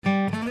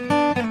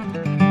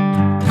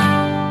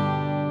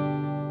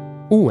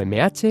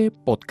UMH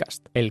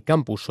Podcast, el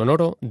campus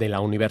sonoro de la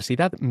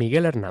Universidad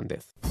Miguel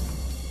Hernández.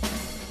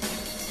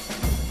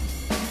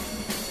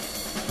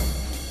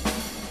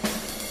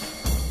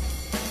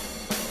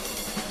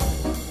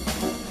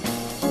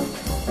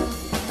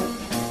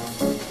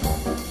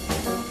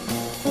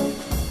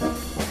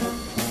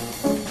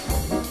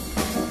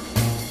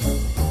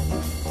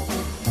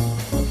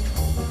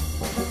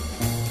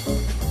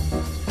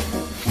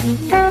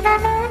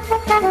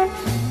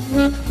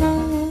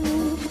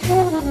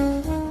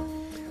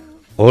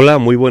 Hola,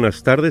 muy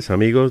buenas tardes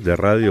amigos de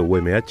Radio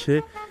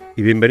UMH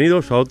y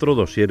bienvenidos a otro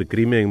Dossier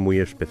crimen muy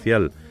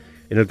especial,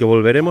 en el que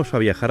volveremos a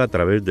viajar a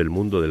través del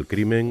mundo del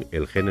crimen,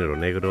 el género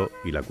negro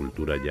y la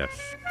cultura jazz.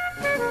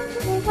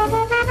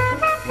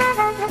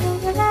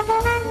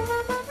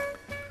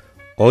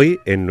 Hoy,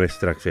 en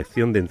nuestra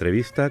sección de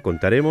entrevista,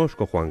 contaremos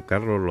con Juan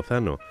Carlos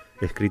Lozano,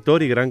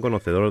 escritor y gran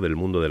conocedor del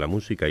mundo de la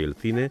música y el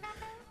cine,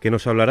 que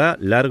nos hablará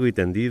largo y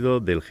tendido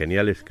del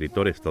genial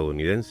escritor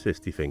estadounidense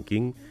Stephen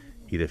King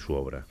y de su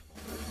obra.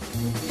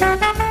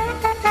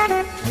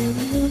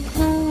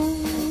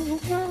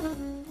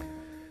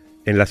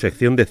 En la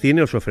sección de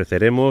cine os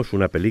ofreceremos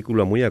una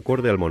película muy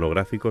acorde al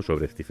monográfico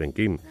sobre Stephen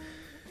King.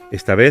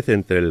 Esta vez,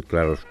 entre el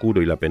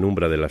claroscuro y la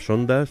penumbra de las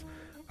ondas,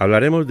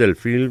 hablaremos del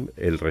film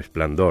El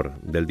resplandor,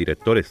 del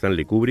director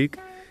Stanley Kubrick,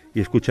 y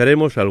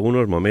escucharemos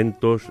algunos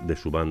momentos de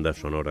su banda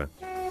sonora.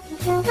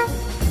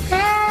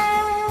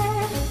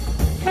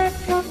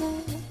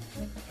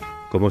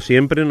 Como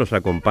siempre, nos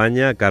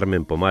acompaña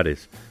Carmen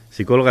Pomares,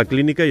 psicóloga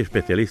clínica y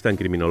especialista en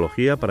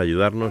criminología, para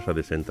ayudarnos a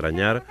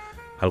desentrañar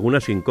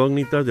algunas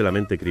incógnitas de la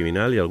mente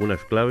criminal y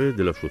algunas claves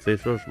de los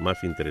sucesos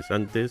más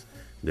interesantes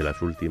de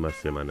las últimas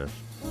semanas.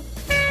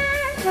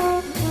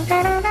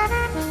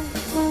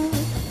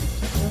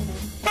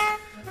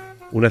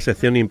 Una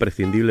sección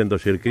imprescindible en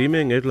Dossier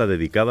Crimen es la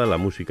dedicada a la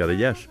música de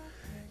jazz,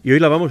 y hoy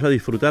la vamos a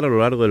disfrutar a lo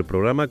largo del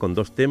programa con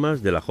dos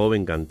temas de la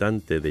joven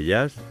cantante de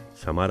jazz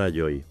Samara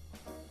Joy.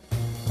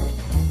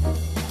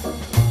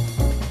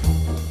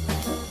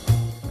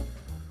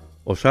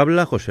 Os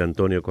habla José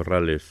Antonio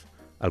Corrales,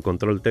 al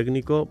control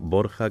técnico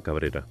Borja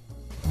Cabrera.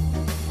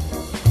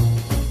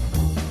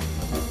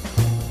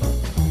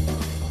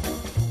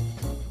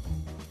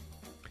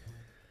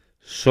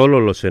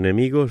 Solo los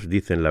enemigos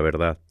dicen la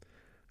verdad.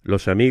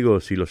 Los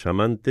amigos y los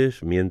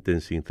amantes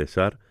mienten sin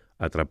cesar,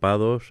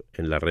 atrapados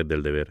en la red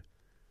del deber.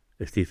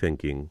 Stephen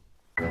King.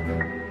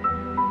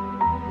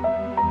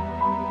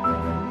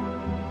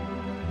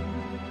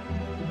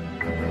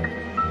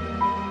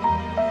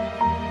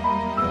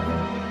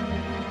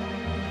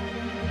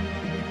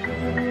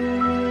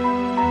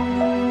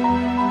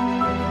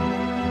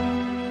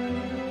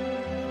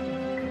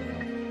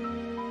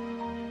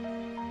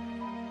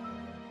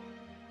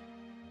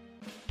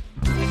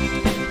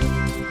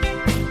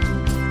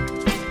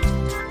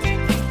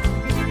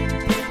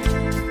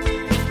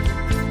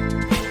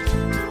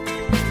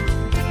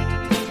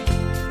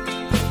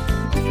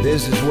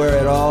 This is where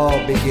it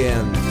all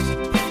begins.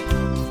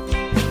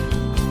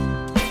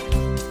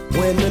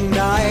 When the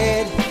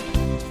night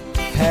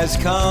has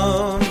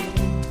come,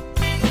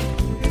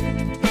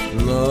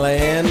 the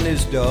land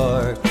is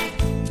dark,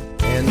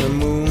 and the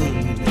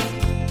moon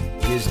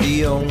is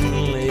the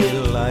only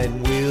light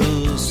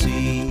we'll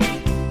see.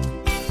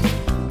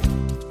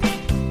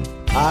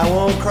 I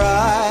won't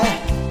cry,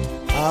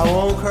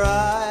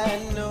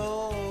 no.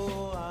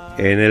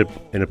 En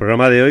el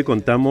programa de hoy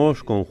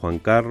contamos con Juan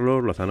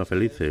Carlos Lozano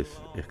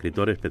Felices,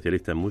 escritor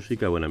especialista en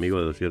música, buen amigo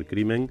de Dossier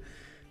Crimen,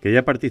 que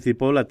ya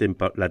participó la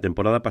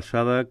temporada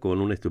pasada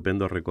con un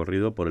estupendo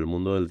recorrido por el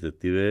mundo del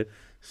detective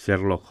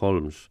Sherlock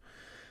Holmes.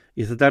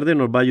 Y esta tarde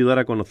nos va a ayudar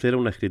a conocer a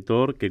un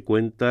escritor que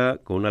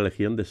cuenta con una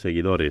legión de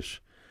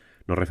seguidores.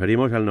 Nos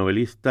referimos al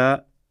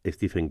novelista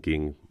Stephen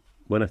King.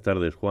 Buenas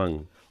tardes,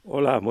 Juan.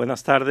 Hola,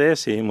 buenas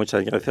tardes y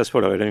muchas gracias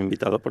por haberme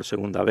invitado por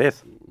segunda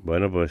vez.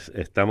 Bueno, pues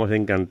estamos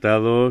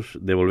encantados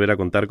de volver a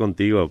contar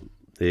contigo.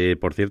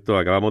 Por cierto,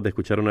 acabamos de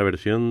escuchar una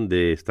versión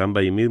de Stand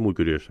By Me muy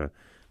curiosa.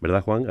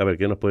 ¿Verdad, Juan? A ver,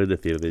 ¿qué nos puedes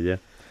decir de ella?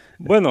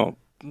 Bueno,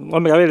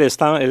 hombre, a ver, el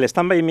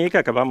Stand By Me que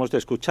acabamos de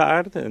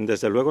escuchar,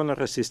 desde luego no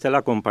resiste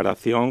la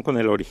comparación con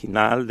el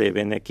original de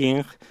Ben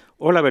King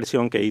o la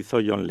versión que hizo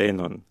John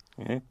Lennon,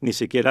 ni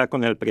siquiera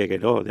con el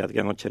Pregherò de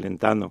Adriano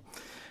Celentano.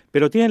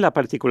 Pero tiene la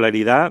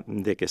particularidad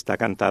de que está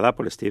cantada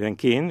por Stephen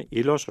King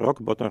y los Rock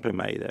Bottom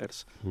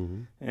Remainders.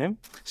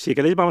 Si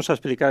queréis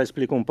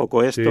explico un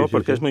poco esto,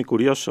 porque es muy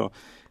curioso.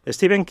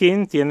 Stephen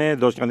King tiene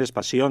dos grandes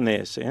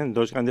pasiones,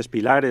 dos grandes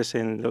pilares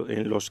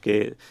en los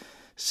que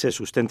se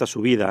sustenta su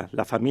vida,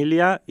 la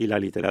familia y la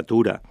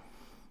literatura.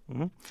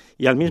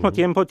 Y al mismo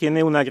tiempo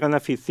tiene una gran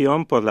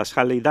afición por las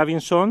Harley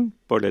Davidson,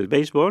 por el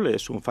béisbol,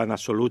 es un fan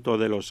absoluto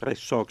de los Red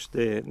Sox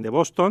de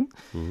Boston,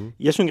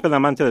 y es un gran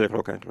amante del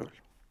rock and roll.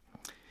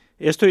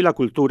 Esto y la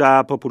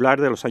cultura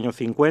popular de los años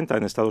 50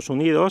 en Estados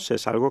Unidos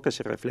es algo que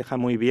se refleja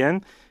muy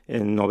bien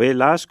en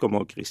novelas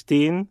como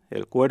Christine,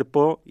 El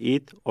Cuerpo,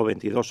 It o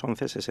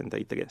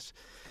 22-11-63.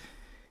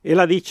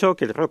 Él ha dicho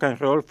que el rock and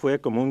roll fue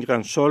como un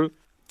gran sol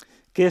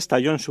que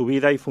estalló en su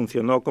vida y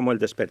funcionó como el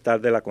despertar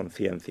de la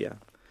conciencia.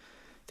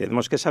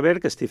 tenemos que saber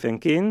que Stephen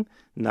King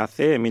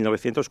nace en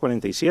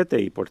 1947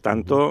 y, por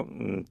tanto,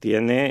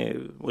 tiene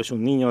pues,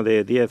 un niño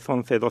de 10,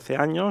 11, 12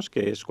 años,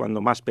 que es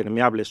cuando más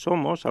permeables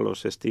somos a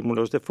los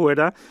estímulos de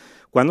fuera,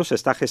 cuando se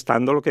está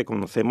gestando lo que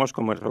conocemos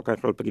como el rock and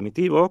roll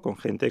primitivo, con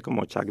gente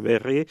como Chuck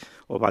Berry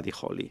o Buddy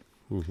Holly.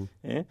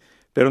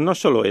 Pero no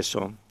solo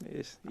eso.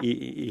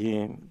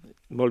 Y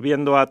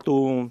volviendo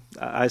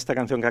a esta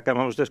canción que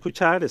acabamos de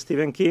escuchar,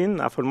 Stephen King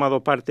ha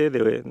formado parte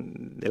de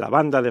la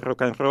banda de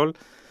rock and roll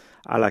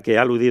a la que he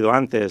aludido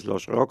antes,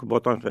 los Rock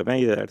Bottom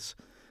Remainders,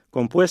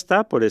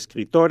 compuesta por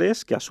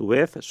escritores que a su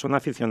vez son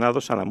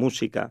aficionados a la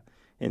música.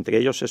 Entre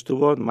ellos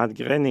estuvo Matt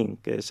Groening,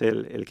 que es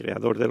el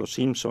creador de Los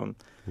Simpson.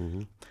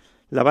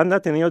 La banda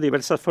ha tenido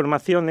diversas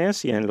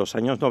formaciones y en los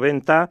años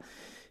 90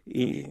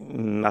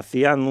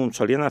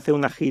 solían hacer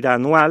una gira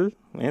anual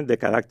de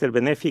carácter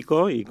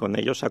benéfico, y con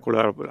ellos ha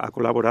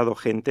colaborado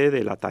gente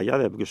de la talla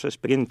de Bruce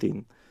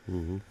Springsteen.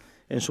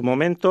 En su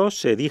momento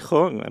se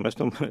dijo,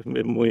 esto es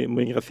muy,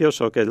 muy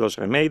gracioso, que los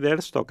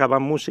Remainders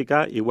tocaban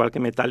música igual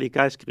que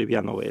Metallica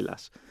escribía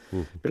novelas.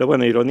 Pero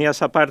bueno,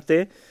 ironías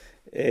aparte,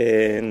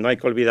 no hay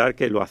que olvidar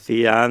que lo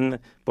hacían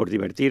por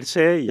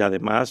divertirse y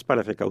además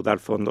para recaudar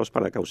fondos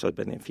para causas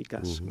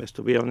benéficas.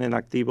 Estuvieron en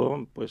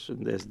activo pues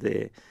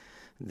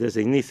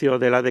desde inicio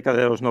de la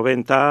década de los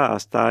 90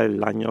 hasta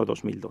el año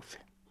 2012.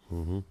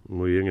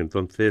 Muy bien,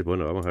 entonces,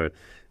 bueno, vamos a ver.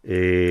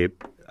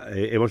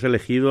 Hemos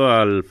elegido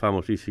al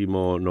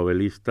famosísimo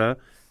novelista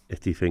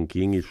Stephen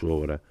King y su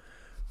obra.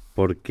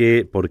 ¿Por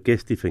qué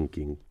Stephen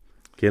King?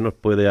 ¿Qué nos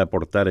puede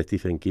aportar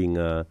Stephen King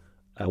a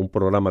un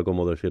programa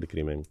como Dossier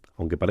Crimen?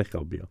 Aunque parezca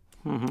obvio.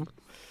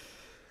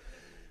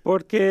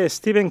 Porque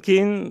Stephen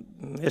King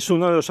es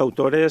uno de los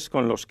autores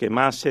con los que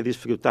más he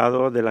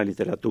disfrutado de la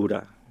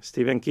literatura.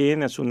 Stephen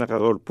King es un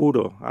narrador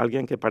puro,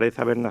 alguien que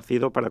parece haber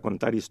nacido para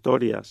contar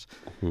historias,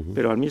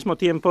 pero al mismo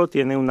tiempo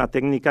tiene una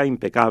técnica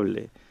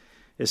impecable.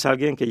 Es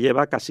alguien que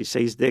lleva casi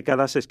 6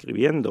 décadas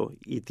escribiendo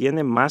y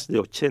tiene más de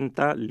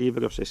 80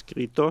 libros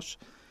escritos,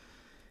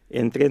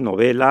 entre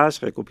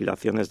novelas,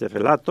 recopilaciones de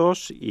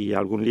relatos y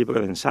algún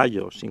libro de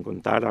ensayo, sin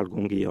contar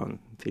algún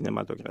guión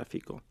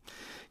cinematográfico.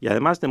 Y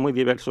además de muy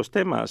diversos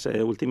temas.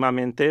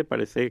 Últimamente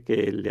parece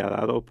que le ha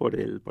dado por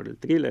el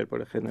thriller, por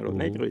el género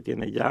negro, y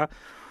tiene ya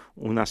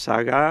una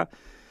saga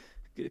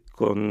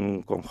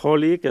con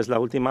Holly, que es la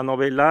última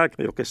novela.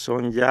 Creo que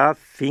son ya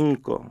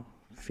 5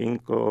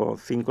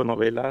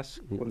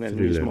 novelas con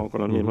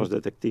los mismos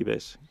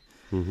detectives.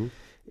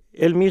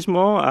 Él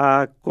mismo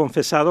ha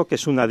confesado que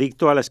es un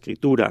adicto a la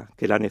escritura,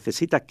 que la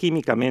necesita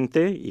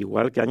químicamente,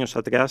 igual que años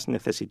atrás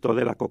necesitó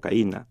de la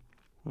cocaína.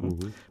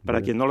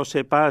 Para quien no lo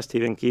sepa,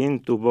 Stephen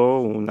King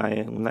tuvo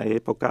una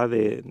época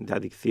de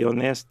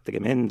adicciones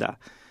tremenda.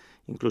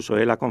 Incluso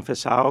él ha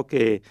confesado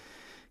que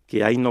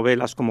hay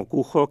novelas como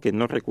Cujo que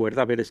no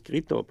recuerda haber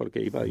escrito,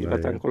 porque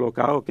iba tan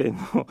colocado que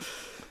no...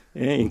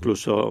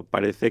 incluso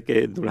parece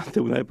que durante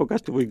una época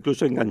estuvo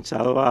incluso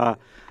enganchado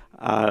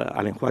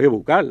al enjuague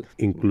bucal.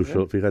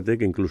 Incluso, fíjate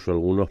que incluso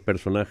algunos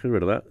personajes,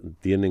 ¿verdad?,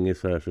 tienen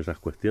esas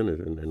cuestiones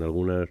en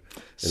algunas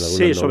sí,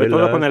 novelas, sobre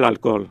todo con el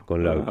alcohol.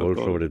 Con el alcohol,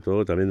 sobre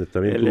todo. ¿También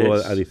tuvo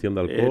adicción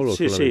de alcohol?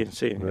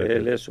 Sí,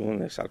 él es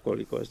un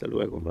exalcohólico, desde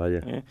luego.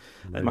 Vaya.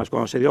 Además,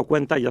 cuando se dio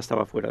cuenta ya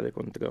estaba fuera de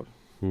control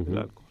el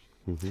alcohol.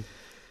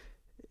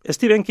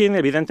 Stephen King,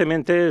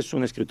 evidentemente, es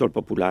un escritor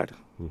popular,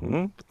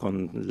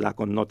 con la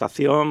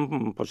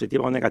connotación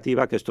positiva o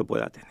negativa que esto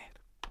pueda tener.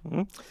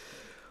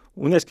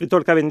 Un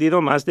escritor que ha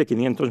vendido más de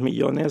 500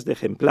 millones de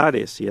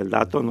ejemplares, y el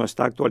dato no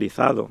está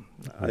actualizado.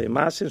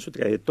 Además, en su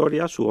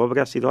trayectoria, su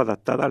obra ha sido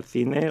adaptada al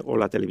cine o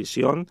la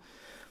televisión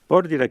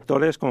por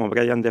directores como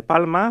Brian De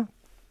Palma,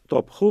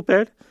 Tobe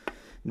Hooper,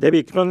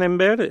 David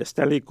Cronenberg,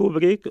 Stanley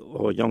Kubrick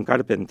o John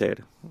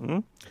Carpenter.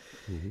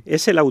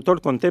 Es el autor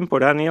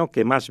contemporáneo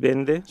que más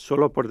vende,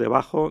 solo por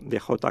debajo de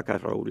J.K.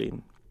 Rowling.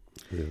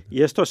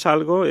 Y esto es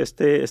algo,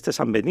 este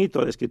San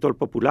Benito de escritor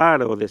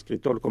popular o de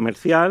escritor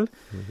comercial,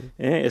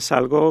 es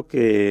algo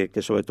que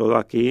sobre todo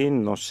aquí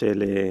no se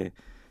le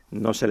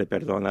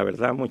perdona,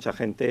 ¿verdad? Mucha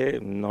gente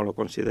no lo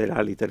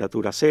considera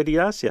literatura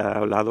seria, se ha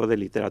hablado de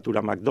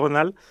literatura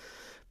McDonald's,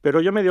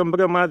 pero yo medio en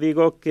broma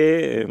digo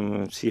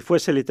que si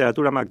fuese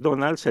literatura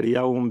McDonald's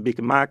sería un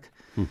Big Mac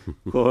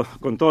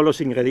con todos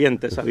los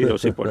ingredientes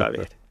habidos y por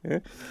haber.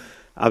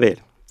 A ver,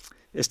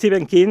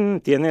 Stephen King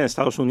tiene en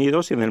Estados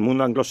Unidos y en el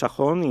mundo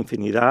anglosajón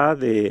infinidad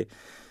de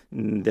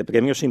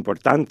premios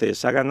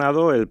importantes. Ha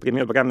ganado el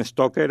premio Bram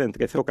Stoker en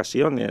 13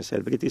 ocasiones,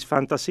 el British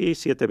Fantasy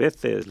 7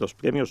 veces, los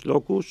premios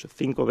Locus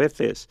 5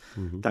 veces.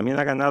 También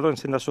ha ganado en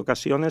sendas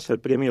ocasiones el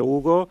premio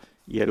Hugo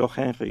y el O.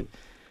 Henry.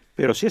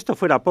 Pero si esto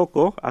fuera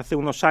poco, hace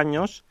unos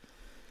años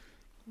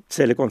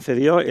se le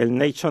concedió el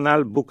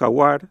National Book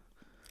Award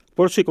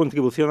por su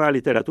contribución a la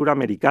literatura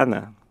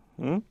americana.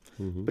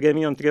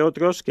 Premio, entre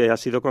otros, que ha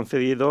sido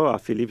concedido a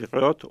Philip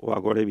Roth o a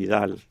Gore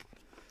Vidal.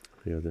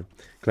 Fíjate.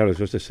 Claro,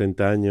 esos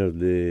 60 años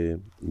de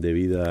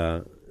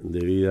vida,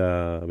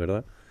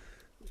 ¿verdad?,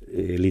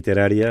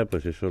 literaria,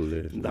 pues eso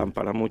les dan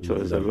para mucho,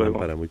 desde luego.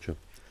 Dan para mucho.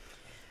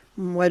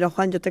 Bueno,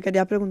 Juan, yo te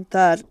quería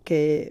preguntar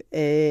que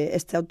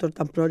este autor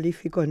tan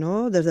prolífico,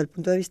 ¿no? Desde el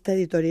punto de vista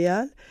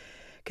editorial,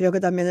 creo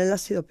que también él ha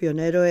sido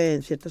pionero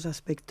en ciertos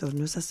aspectos,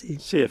 ¿no es así?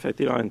 Sí,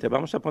 efectivamente.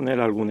 Vamos a poner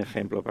algún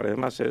ejemplo, pero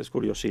además es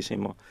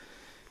curiosísimo.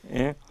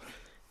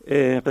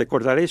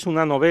 Recordaréis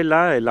una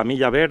novela, La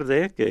Milla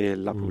Verde, que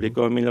la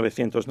publicó en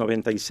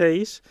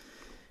 1996,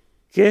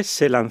 que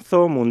se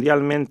lanzó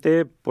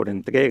mundialmente por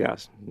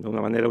entregas, de una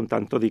manera un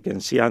tanto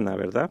dickensiana,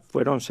 ¿verdad?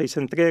 Fueron 6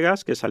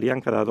 entregas que salían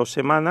cada 2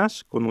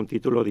 semanas con un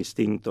título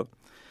distinto.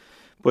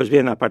 Pues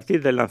bien, a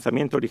partir del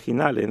lanzamiento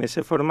original en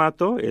ese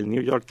formato, el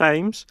New York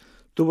Times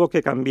tuvo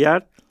que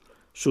cambiar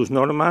sus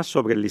normas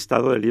sobre el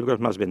listado de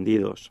libros más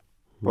vendidos.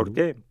 ¿Por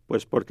qué?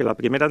 Pues porque la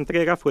primera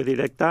entrega fue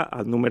directa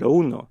al número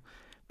 1,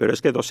 pero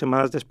es que 2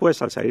 semanas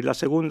después, al salir la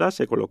segunda,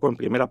 se colocó en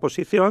primera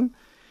posición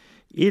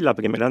y la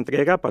primera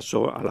entrega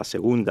pasó a la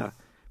segunda.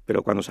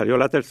 Pero cuando salió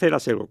la tercera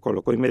se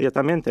colocó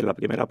inmediatamente en la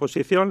primera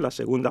posición, la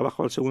segunda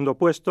bajó al segundo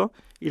puesto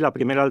y la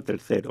primera al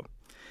tercero.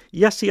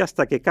 Y así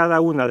hasta que cada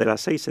una de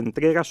las 6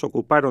 entregas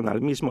ocuparon al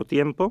mismo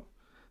tiempo,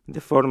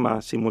 de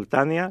forma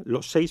simultánea,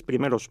 los 6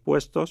 primeros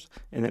puestos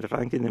en el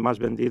ranking de más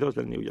vendidos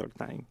del New York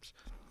Times.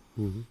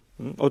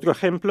 Otro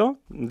ejemplo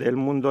del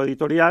mundo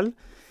editorial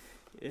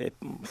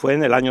fue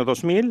en el año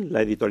 2000,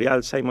 la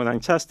editorial Simon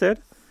 & Schuster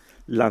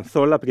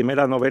lanzó la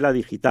primera novela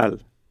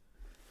digital.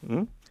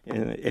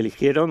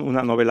 Eligieron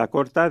una novela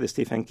corta de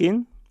Stephen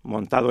King,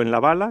 Montado en la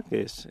bala,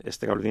 que es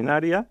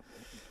extraordinaria,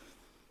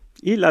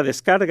 y la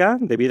descarga,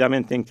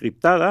 debidamente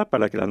encriptada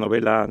para que la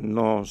novela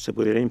no se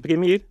pudiera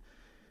imprimir,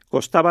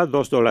 costaba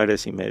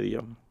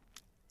 $2.50.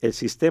 El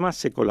sistema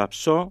se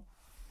colapsó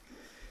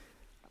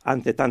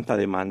ante tanta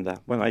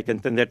demanda. Bueno, hay que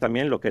entender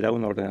también lo que era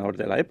un ordenador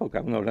de la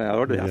época, un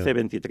ordenador de hace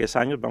 23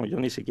 años, vamos, yo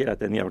ni siquiera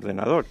tenía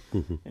ordenador.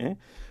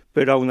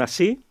 Pero aún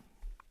así,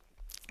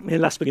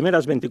 en las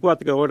primeras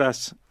 24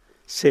 horas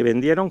se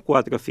vendieron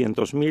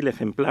 400.000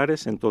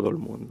 ejemplares en todo el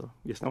mundo.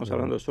 Y estamos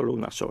hablando de solo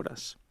unas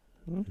horas.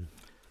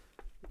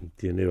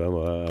 Tiene,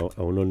 vamos,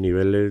 a unos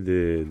niveles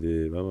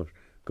de vamos,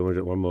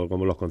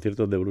 como los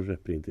conciertos de Bruce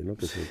Springsteen, ¿no?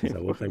 Que se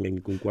agotan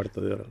en un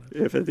cuarto de hora.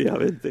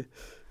 Efectivamente.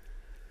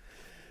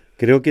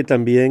 Creo que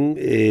también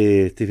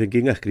Stephen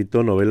King ha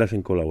escrito novelas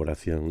en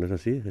colaboración, ¿no es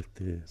así?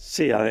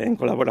 Sí, en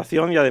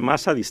colaboración y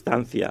además a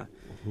distancia.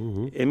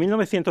 En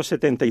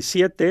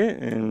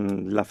 1977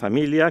 la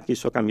familia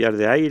quiso cambiar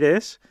de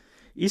aires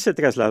y se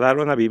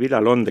trasladaron a vivir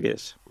a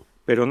Londres,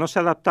 pero no se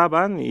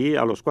adaptaban y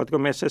a los 4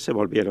 meses se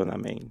volvieron a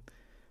Maine.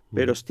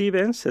 Pero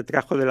Stephen se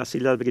trajo de las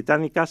Islas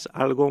Británicas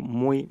algo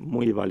muy,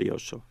 muy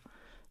valioso: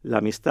 la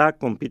amistad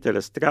con Peter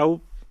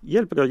Straub y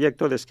el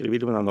proyecto de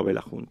escribir una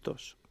novela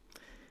juntos.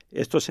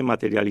 Esto se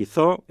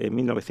materializó en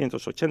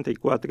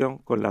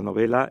 1984 con la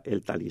novela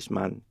El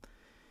talismán.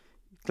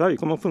 Claro, ¿y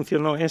cómo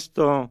funcionó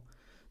esto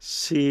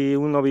si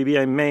uno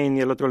vivía en Maine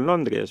y el otro en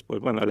Londres? Pues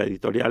bueno, la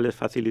editorial les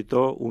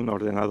facilitó un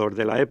ordenador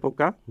de la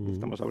época,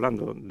 estamos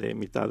hablando de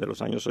mitad de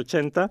los años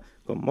 80,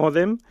 con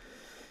módem,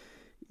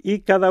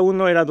 y cada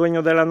uno era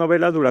dueño de la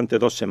novela durante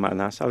 2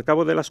 semanas, al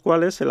cabo de las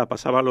cuales se la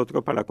pasaba al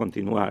otro para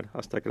continuar,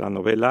 hasta que la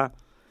novela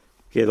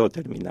quedó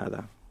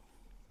terminada.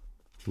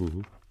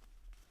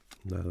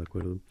 De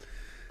acuerdo.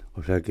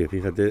 O sea que,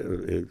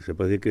 fíjate, se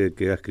puede decir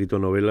que ha escrito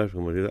novelas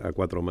como a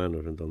 4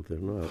 manos,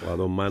 entonces, ¿no? A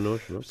 2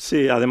 manos, ¿no?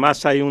 Sí,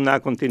 además hay una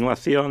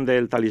continuación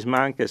del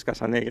Talismán, que es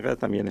Casa Negra,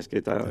 también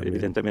escrita,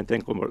 evidentemente,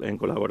 en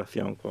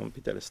colaboración con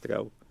Peter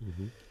Straub.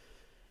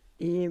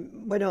 Y,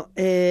 bueno,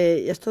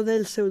 esto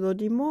del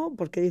seudónimo,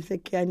 porque dice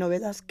que hay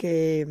novelas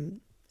que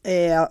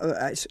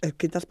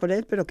escritas por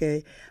él, pero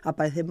que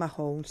aparecen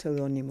bajo un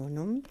seudónimo,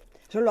 ¿no?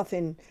 Eso lo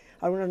hacen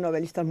algunos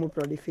novelistas muy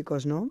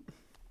prolíficos, ¿no?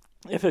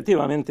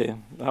 Efectivamente,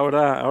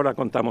 ahora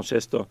contamos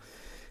esto.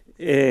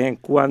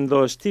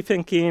 Cuando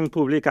Stephen King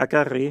publica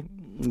Carrie,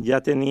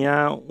 ya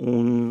tenía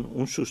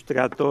un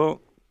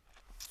sustrato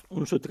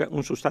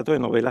de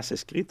novelas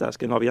escritas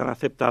que no habían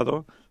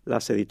aceptado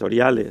las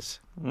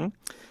editoriales.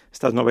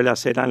 Estas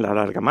novelas eran La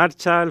larga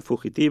marcha, El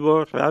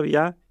fugitivo,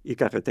 Rabia y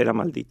Carretera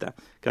maldita,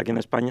 que aquí en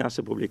España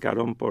se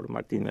publicaron por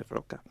Martínez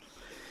Roca.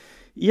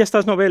 Y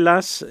estas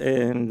novelas,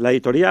 la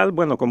editorial,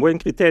 bueno, con buen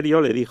criterio,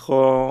 le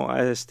dijo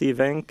a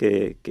Stephen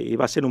que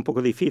iba a ser un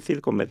poco difícil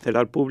convencer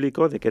al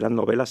público de que eran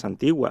novelas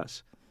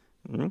antiguas,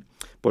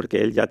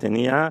 porque él ya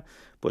tenía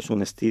pues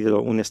un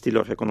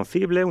estilo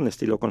reconocible, un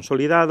estilo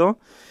consolidado,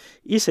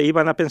 y se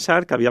iban a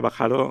pensar que había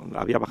bajado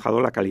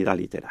la calidad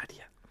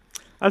literaria.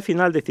 Al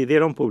final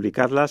decidieron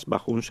publicarlas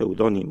bajo un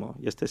seudónimo,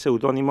 y este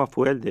seudónimo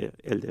fue el de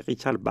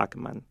Richard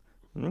Bachman.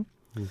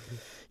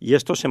 Y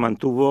esto se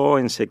mantuvo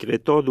en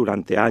secreto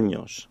durante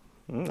años.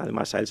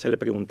 Además, a él se le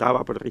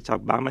preguntaba por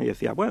Richard Bachman y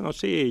decía, bueno,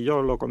 sí,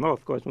 yo lo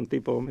conozco, es un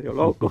tipo medio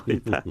loco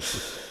y tal.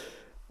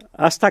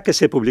 Hasta que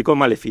se publicó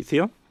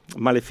Maleficio.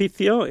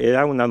 Maleficio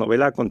era una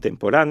novela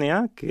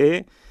contemporánea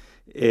que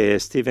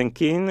Stephen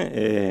King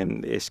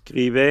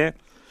escribe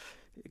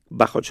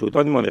bajo el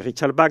seudónimo de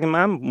Richard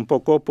Bachman, un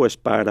poco pues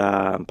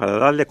para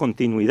darle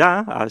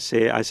continuidad a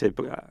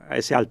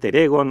ese alter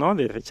ego, ¿no?,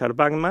 de Richard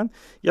Bachman,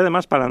 y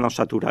además para no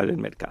saturar el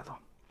mercado.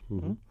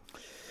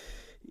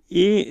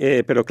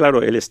 Pero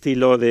claro, el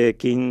estilo de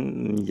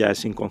King ya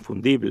es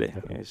inconfundible.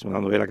 Es una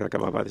novela que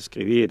acababa de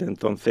escribir,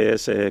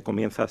 entonces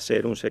comienza a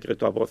ser un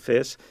secreto a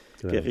voces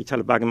que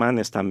Richard Bachman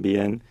es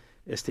también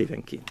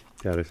Stephen King.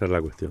 Claro, esa es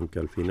la cuestión, que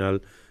al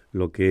final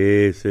lo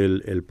que es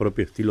el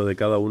propio estilo de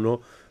cada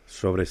uno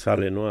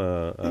sobresale, ¿no?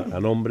 a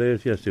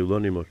nombres y a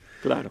seudónimos.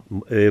 Claro.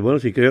 Bueno,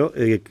 si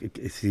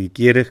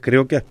quieres,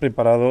 creo que has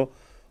preparado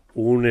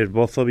un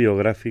esbozo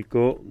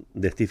biográfico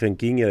de Stephen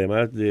King y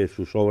además de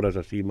sus obras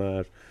así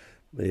más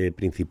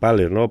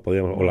principales, ¿no?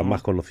 O las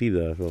más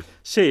conocidas.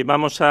 Sí,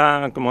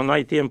 como no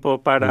hay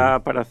tiempo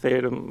para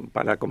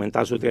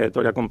comentar su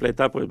trayectoria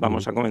completa, pues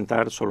vamos a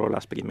comentar solo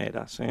las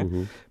primeras.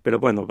 Pero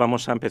bueno,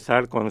 vamos a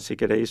empezar si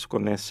queréis,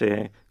 con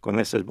ese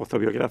esbozo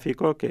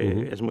biográfico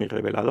que es muy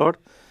revelador.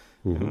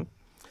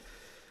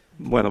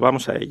 Bueno,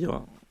 vamos a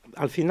ello.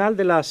 Al final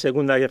de la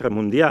Segunda Guerra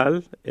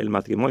Mundial, el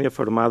matrimonio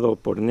formado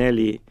por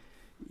Nellie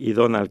y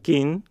Donald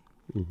King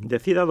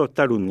decide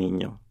adoptar un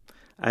niño.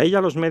 A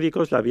ella los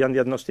médicos le habían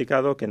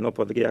diagnosticado que no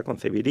podría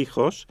concebir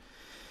hijos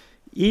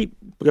y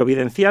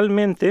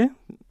providencialmente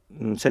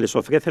se les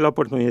ofrece la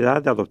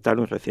oportunidad de adoptar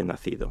un recién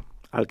nacido,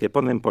 al que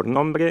ponen por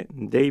nombre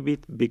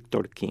David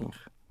Victor King.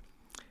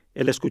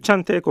 El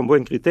escuchante, con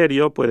buen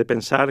criterio, puede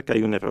pensar que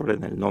hay un error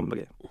en el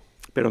nombre,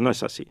 pero no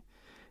es así.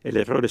 El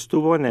error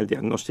estuvo en el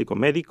diagnóstico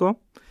médico,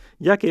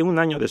 ya que un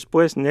año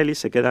después Nellie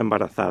se queda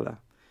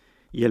embarazada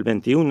y el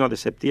 21 de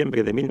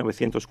septiembre de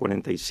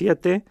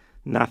 1947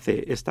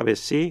 nace, esta vez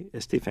sí,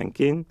 Stephen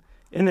King,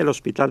 en el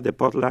hospital de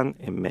Portland,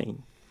 en Maine.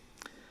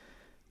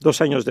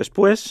 2 años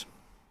después,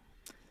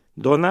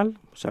 Donald,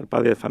 o sea, el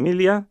padre de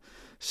familia,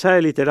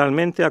 sale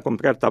literalmente a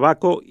comprar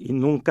tabaco y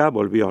nunca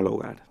volvió al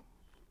hogar.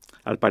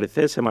 Al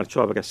parecer se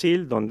marchó a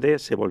Brasil, donde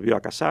se volvió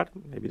a casar,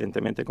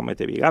 evidentemente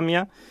comete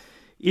bigamia,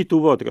 y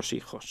tuvo otros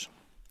hijos.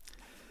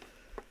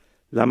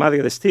 La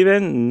madre de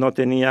Steven no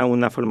tenía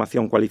una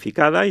formación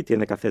cualificada y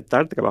tiene que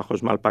aceptar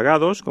trabajos mal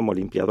pagados como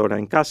limpiadora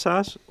en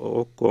casas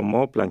o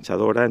como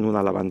planchadora en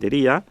una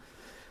lavandería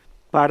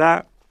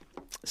para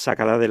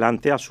sacar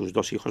adelante a sus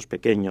 2 hijos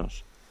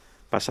pequeños.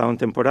 Pasaron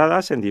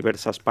temporadas en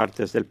diversas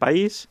partes del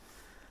país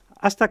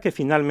hasta que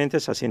finalmente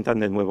se asientan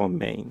de nuevo en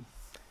Maine.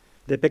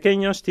 De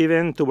pequeño,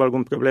 Steven tuvo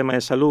algún problema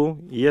de salud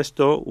y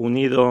esto,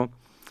 unido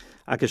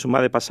a que su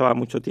madre pasaba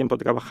mucho tiempo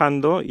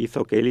trabajando,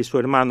 hizo que él y su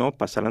hermano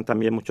pasaran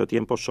también mucho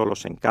tiempo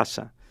solos en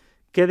casa,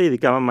 que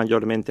dedicaban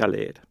mayormente a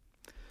leer.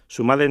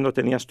 Su madre no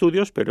tenía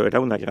estudios, pero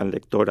era una gran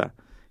lectora.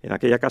 En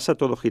aquella casa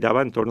todo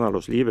giraba en torno a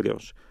los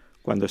libros.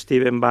 Cuando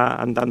Steven va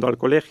andando al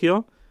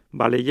colegio,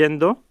 va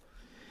leyendo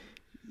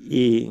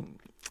y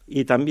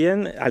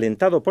también,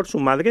 alentado por su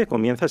madre,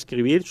 comienza a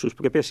escribir sus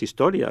propias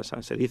historias.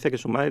 Se dice que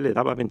su madre le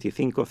daba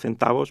 25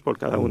 centavos por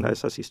cada una de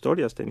esas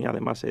historias.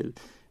 Además,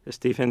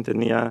 Stephen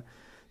tenía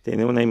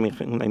una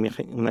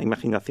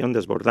imaginación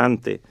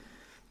desbordante.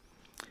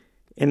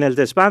 En el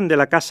desván de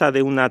la casa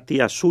de una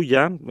tía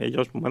suya,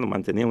 ellos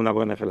mantenían una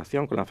buena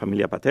relación con la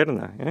familia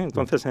paterna.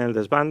 Entonces, en el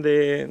desván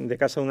de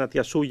casa de una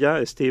tía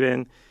suya,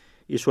 Steven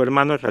y su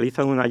hermano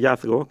realizan un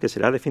hallazgo que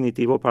será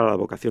definitivo para la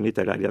vocación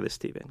literaria de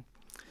Steven.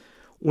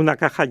 Una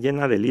caja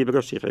llena de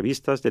libros y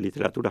revistas de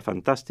literatura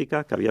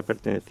fantástica que había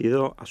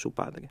pertenecido a su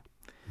padre.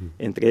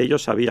 Entre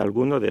ellos había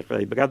alguno de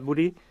Ray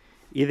Bradbury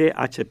y de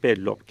H.P.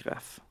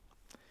 Lovecraft.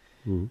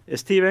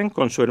 Steven,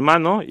 con su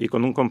hermano y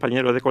con un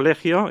compañero de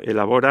colegio,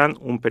 elaboran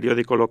un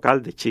periódico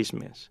local de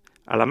chismes.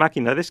 A la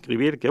máquina de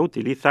escribir que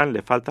utilizan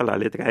le falta la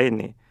letra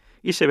N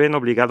y se ven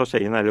obligados a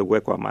llenar el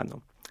hueco a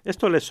mano.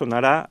 Esto les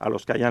sonará a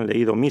los que hayan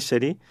leído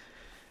Misery,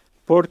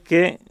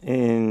 porque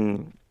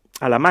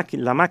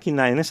la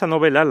máquina en esa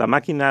novela, la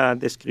máquina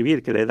de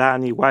escribir que le da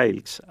Annie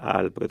Wilkes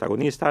al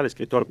protagonista, al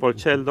escritor Paul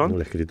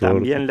Sheldon,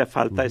 también le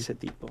falta ese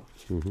tipo.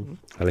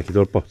 Al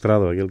escritor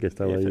postrado, aquel que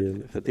estaba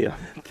ahí.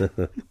 Efectivamente.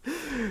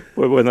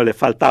 Pues bueno, le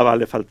faltaba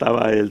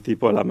el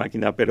tipo de la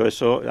máquina, pero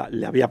eso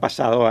le había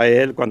pasado a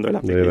él cuando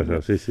era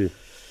pequeño. Sí.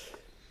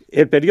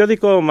 El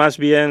periódico, más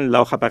bien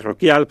la hoja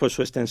parroquial, pues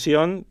su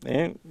extensión,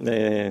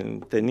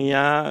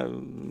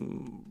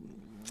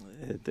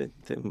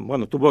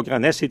 tuvo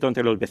gran éxito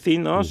entre los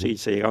vecinos y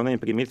se llegaron a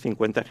imprimir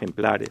 50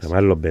 ejemplares.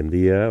 Además los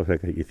vendía, o sea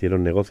que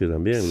hicieron negocio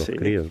también, los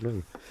críos, ¿no?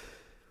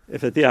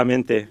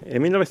 Efectivamente.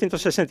 En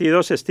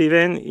 1962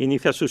 Steven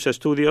inicia sus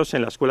estudios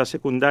en la escuela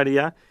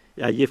secundaria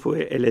y allí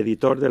fue el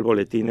editor del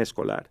boletín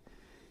escolar.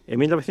 En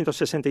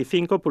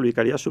 1965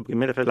 publicaría su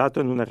primer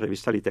relato en una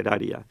revista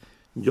literaria.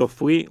 Yo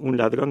fui un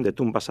ladrón de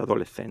tumbas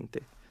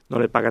adolescente. No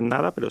le pagan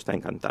nada, pero está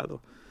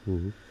encantado.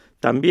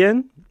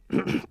 También,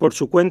 por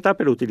su cuenta,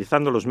 pero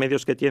utilizando los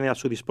medios que tiene a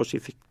su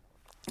disposición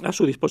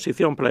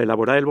para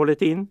elaborar el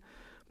boletín,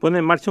 pone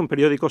en marcha un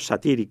periódico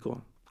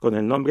satírico con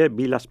el nombre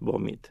Village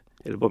Vomit,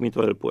 el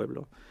vómito del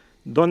pueblo,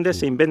 donde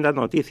se inventan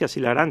noticias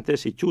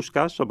hilarantes y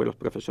chuscas sobre los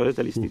profesores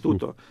del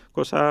instituto,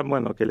 cosa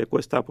que le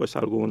cuesta pues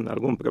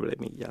algún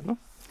problemilla, ¿no?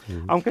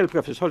 Aunque el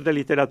profesor de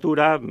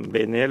literatura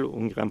ve en él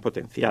un gran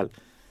potencial.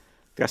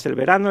 Tras el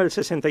verano del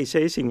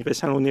 66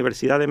 ingresa en la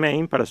Universidad de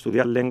Maine para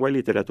estudiar lengua y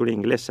literatura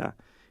inglesa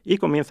y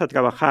comienza a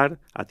trabajar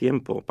a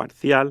tiempo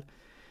parcial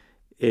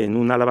en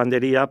una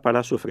lavandería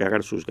para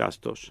sufragar sus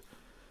gastos.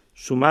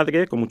 Su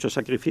madre, con mucho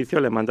sacrificio,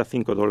 le manda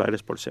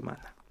 $5 por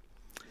semana.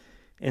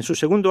 En su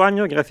segundo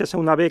año, gracias a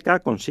una beca,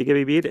 consigue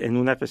vivir en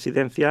una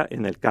residencia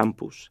en el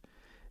campus.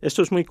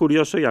 Esto es muy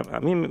curioso y a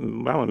mí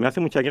me hace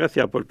mucha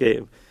gracia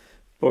porque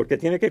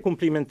tiene que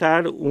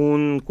cumplimentar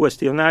un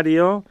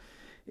cuestionario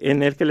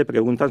en el que le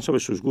preguntan sobre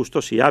sus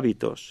gustos y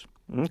hábitos,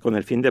 con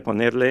el fin de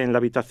ponerle en la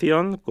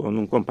habitación con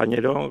un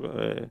compañero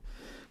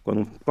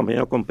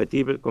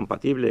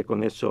compatible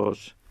con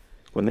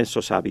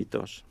esos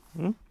hábitos.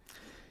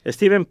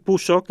 Steven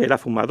puso que era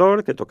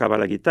fumador, que tocaba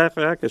la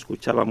guitarra, que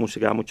escuchaba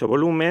música a mucho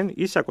volumen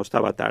y se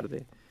acostaba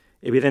tarde.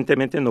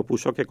 Evidentemente no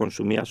puso que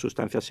consumía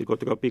sustancias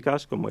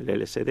psicotrópicas como el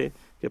LSD,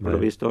 que por lo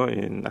visto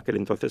en aquel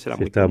entonces era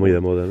estaba muy de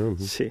moda, ¿no?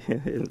 Sí,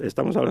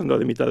 estamos hablando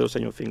de mitad de los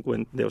años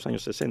 50, de los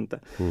años 60.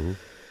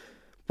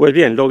 Pues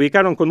bien, lo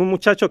ubicaron con un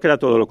muchacho que era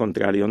todo lo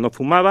contrario. No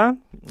fumaba,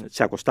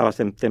 se acostaba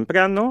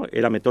temprano,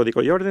 era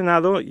metódico y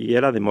ordenado y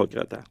era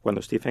demócrata,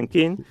 cuando Stephen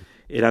King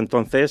era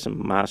entonces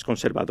más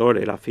conservador,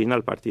 era afín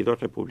al Partido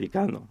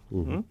Republicano.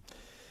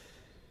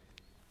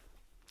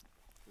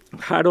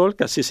 Harold,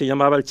 que así se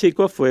llamaba el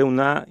chico, fue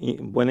una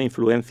buena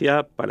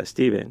influencia para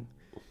Stephen,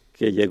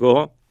 que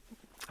llegó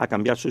a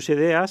cambiar sus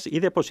ideas y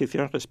de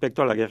posición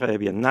respecto a la guerra de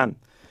Vietnam,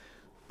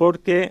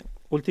 porque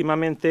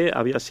últimamente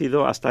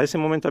hasta ese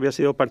momento había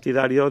sido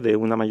partidario de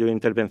una mayor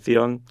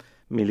intervención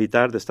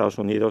militar de Estados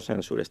Unidos en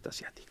el sureste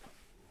asiático.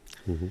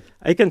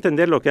 Hay que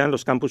entender lo que eran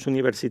los campus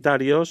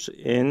universitarios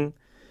en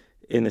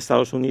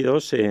Estados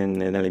Unidos en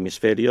el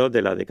hemisferio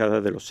de la década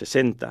de los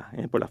 60,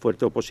 por la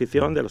fuerte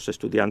oposición de los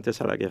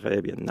estudiantes a la guerra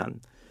de Vietnam.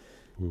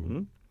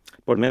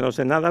 Por menos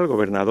de nada, el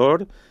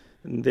gobernador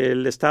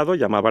del estado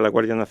llamaba a la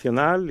Guardia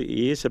Nacional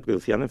y se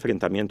producían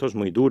enfrentamientos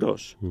muy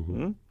duros.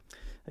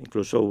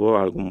 Incluso hubo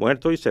algún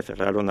muerto y se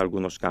cerraron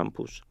algunos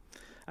campus.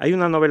 Hay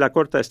una novela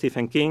corta de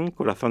Stephen King,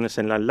 Corazones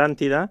en la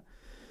Atlántida,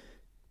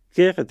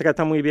 que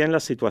retrata muy bien la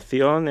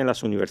situación en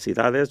las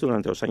universidades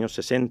durante los años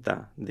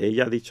 60. De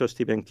ella ha dicho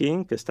Stephen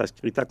King que está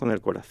escrita con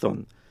el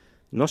corazón.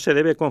 No se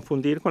debe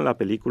confundir con la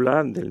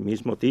película del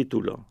mismo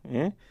título,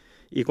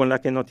 y con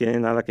la que no tiene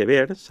nada que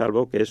ver,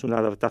 salvo que es una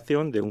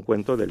adaptación de un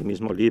cuento del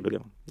mismo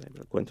libro.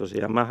 El cuento se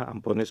llama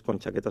Ampones con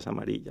chaquetas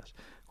amarillas.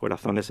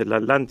 Corazones en la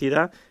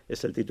Atlántida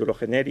es el título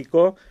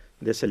genérico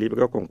de ese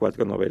libro con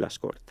 4 novelas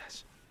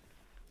cortas.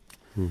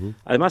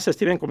 Además,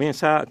 Stephen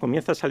comienza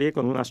a salir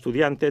con una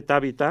estudiante,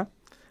 Tabitha,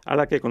 a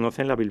la que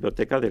conoce en la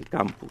biblioteca del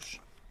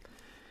campus.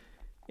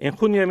 En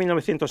junio de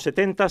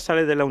 1970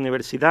 sale de la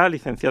universidad,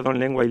 licenciado en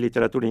lengua y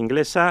literatura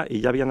inglesa,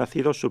 y ya había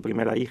nacido su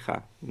primera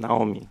hija,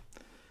 Naomi.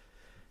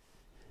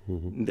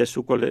 De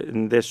su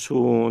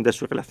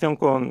relación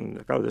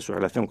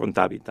con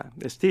Tabitha.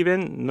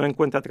 Steven no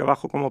encuentra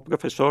trabajo como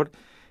profesor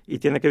y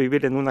tiene que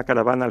vivir en una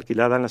caravana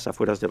alquilada en las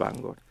afueras de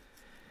Bangor.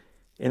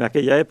 En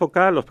aquella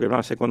época, los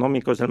problemas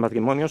económicos del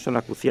matrimonio son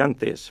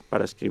acuciantes.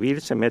 Para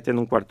escribir, se mete en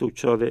el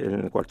cuartucho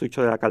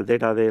de la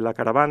caldera de la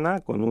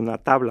caravana con una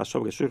tabla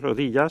sobre sus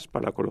rodillas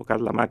para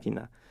colocar la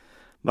máquina.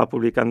 Va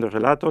publicando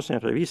relatos en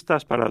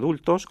revistas para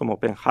adultos como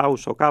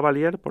Penthouse o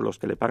Cavalier, por los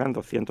que le pagan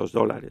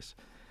 $200.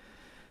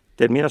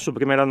 Termina su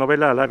primera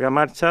novela a larga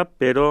marcha,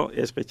 pero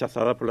es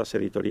rechazada por las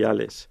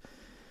editoriales.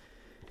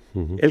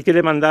 Él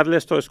quiere mandarle,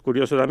 esto es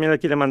curioso también, él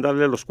quiere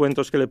mandarle los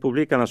cuentos que le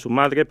publican a su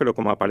madre, pero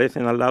como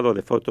aparecen al lado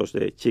de fotos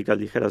de chicas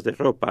ligeras de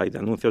ropa y de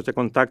anuncios de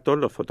contacto,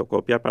 los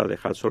fotocopia para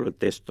dejar solo el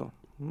texto.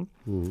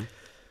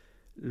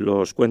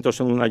 Los cuentos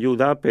son una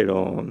ayuda,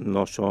 pero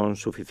no son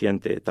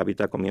suficientes.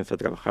 Tabitha comienza a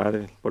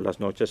trabajar por las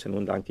noches en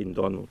un Dunkin'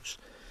 Donuts.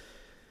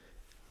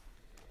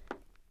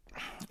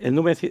 En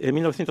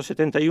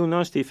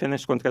 1971, Stephen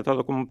es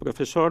contratado como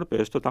profesor,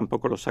 pero esto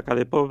tampoco lo saca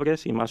de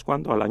pobres, y más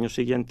cuando al año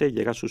siguiente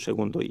llega su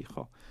segundo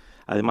hijo.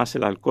 Además,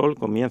 el alcohol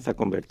comienza a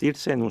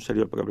convertirse en un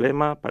serio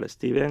problema para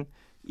Stephen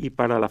y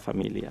para la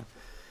familia.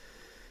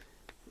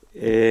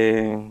 Si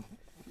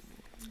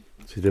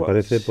te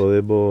parece,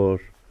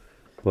 podemos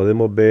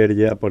ver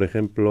ya, por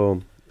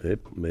ejemplo,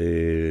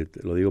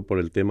 lo digo por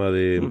el tema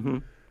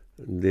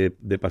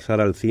de pasar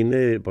al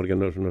cine, porque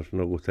nos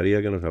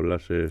gustaría que nos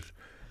hablases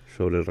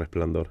sobre El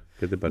Resplandor.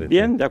 ¿Qué te parece?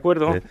 Bien, de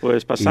acuerdo.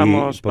 Pues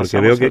pasamos. Porque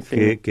veo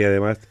que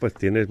además pues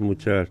tienes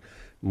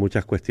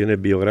muchas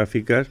cuestiones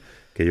biográficas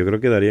que yo creo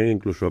que darían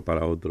incluso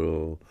para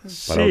otro.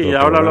 Sí,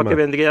 ahora programa. Lo que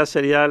vendría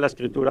sería la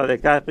escritura de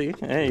Carrie,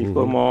 y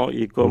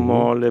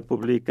cómo le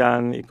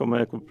publican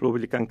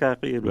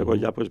Carrie, y luego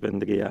ya pues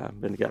vendría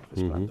El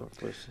Resplandor.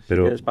 Pues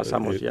pero, si quieres,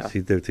 pasamos ya.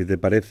 Si te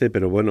parece,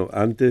 pero bueno,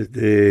 antes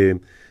de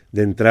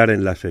entrar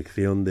en la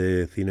sección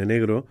de cine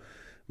negro,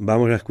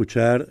 vamos a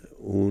escuchar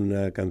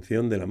una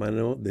canción de la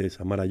mano de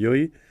Samara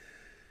Joy,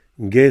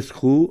 Guess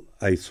Who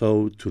I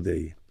Saw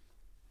Today.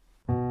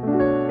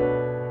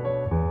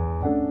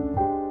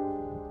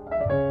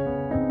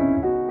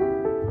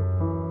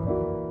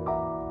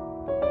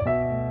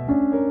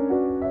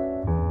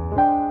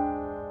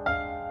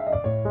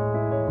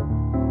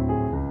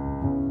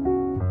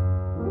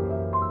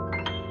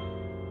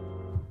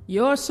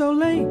 You're so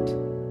late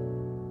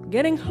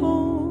getting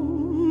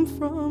home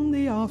from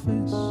the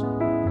office.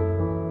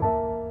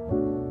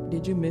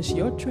 Did you miss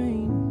your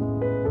train?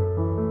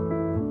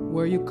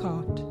 Were you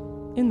caught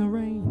in the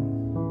rain?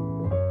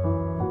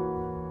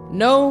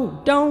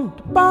 No,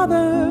 don't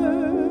bother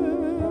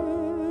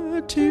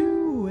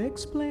to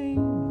explain.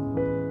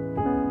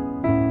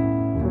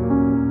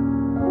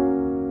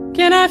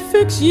 Can I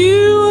fix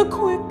you a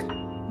quick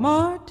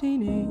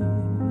martini?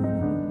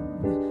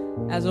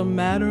 As a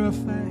matter of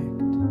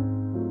fact,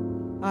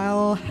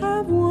 I'll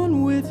have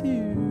one with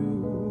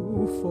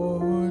you,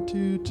 for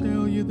to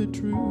tell you the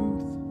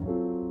truth,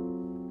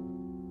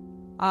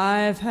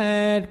 I've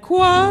had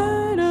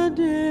quite a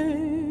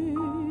day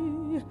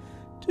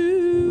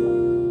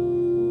too.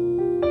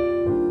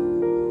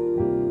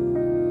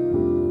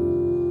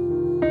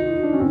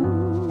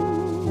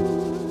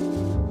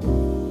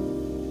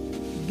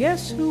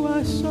 Guess who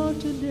I saw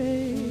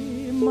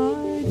today,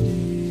 my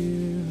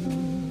dear?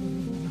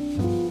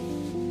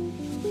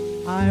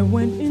 I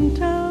went in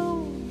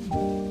town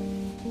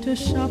to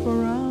shop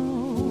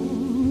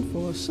around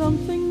for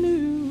something new.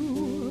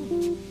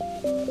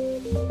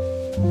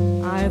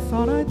 I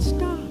thought I'd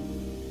stop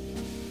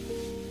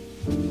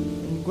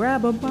and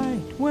grab a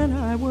bite when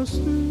I was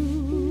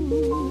through.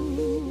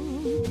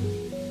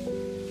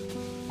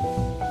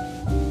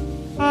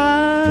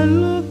 I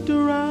looked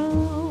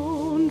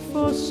around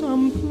for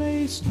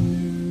someplace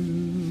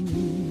new.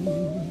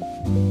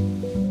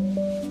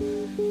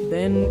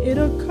 Then it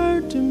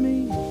occurred to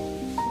me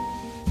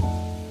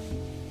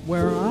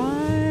where I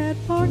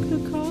had parked the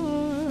car,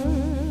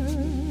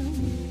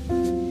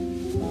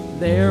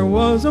 there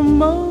was a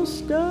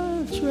most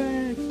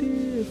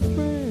attractive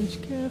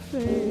French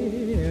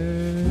cafe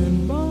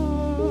and bar.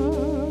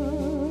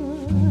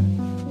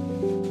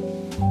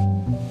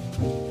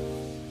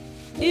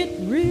 It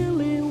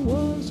really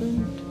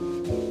wasn't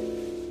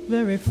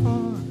very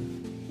far.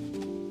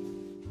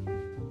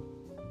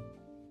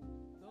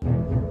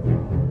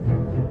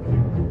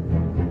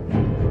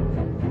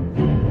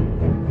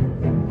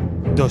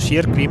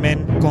 Dossier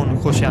Crimen con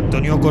José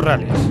Antonio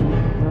Corrales.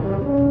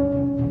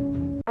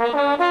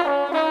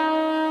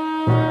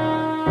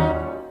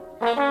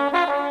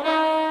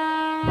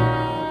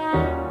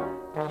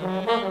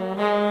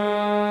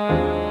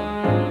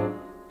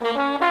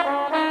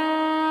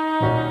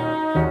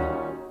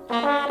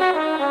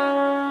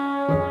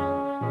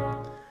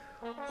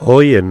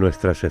 Hoy, en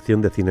nuestra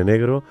sección de cine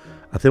negro,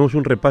 hacemos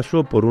un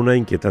repaso por una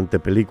inquietante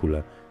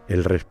película,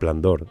 El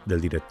resplandor, del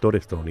director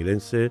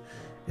estadounidense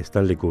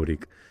Stanley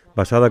Kubrick,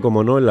 basada,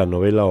 como no, en la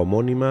novela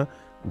homónima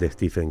de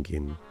Stephen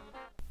King.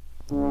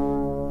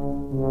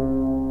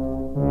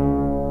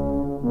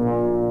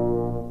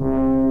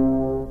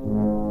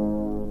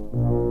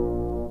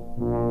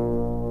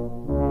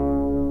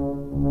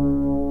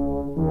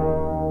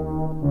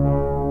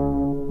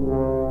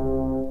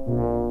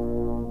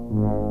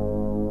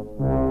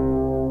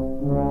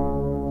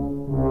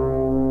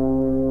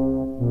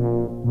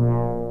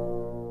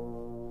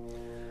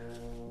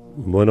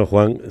 Bueno,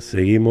 Juan,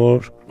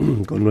 seguimos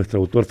con nuestro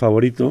autor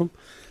favorito,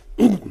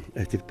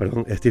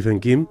 Stephen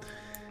King,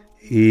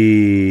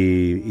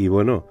 y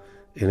bueno,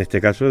 en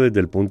este caso desde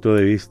el punto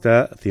de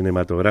vista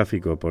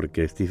cinematográfico,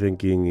 porque Stephen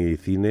King y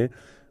cine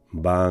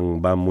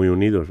van muy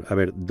unidos. A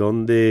ver,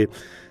 ¿dónde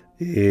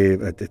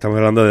estamos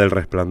hablando del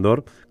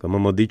Resplandor? Como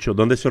hemos dicho,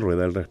 ¿dónde se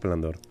rueda El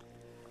Resplandor?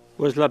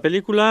 Pues la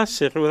película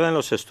se rueda en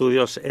los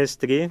estudios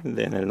Estri,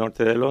 en el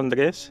norte de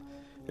Londres.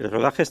 El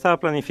rodaje estaba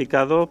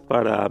planificado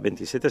para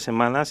 27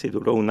 semanas y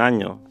duró un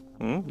año,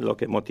 lo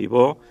que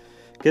motivó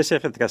que se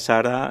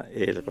retrasara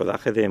el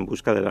rodaje de En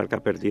busca del arca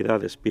perdida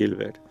de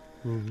Spielberg.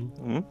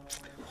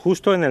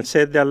 Justo en el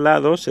set de al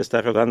lado se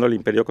está rodando El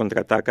Imperio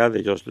contraataca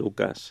de George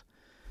Lucas.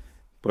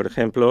 Por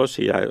ejemplo,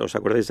 si os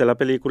acordáis de la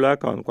película,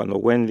 cuando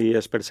Wendy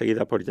es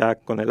perseguida por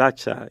Jack con el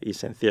hacha y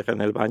se encierra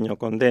en el baño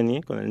con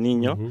Denny, con el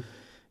niño,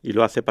 y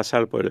lo hace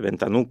pasar por el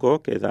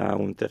ventanuco, que da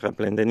un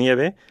terraplén de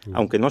nieve,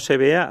 aunque no se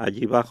vea,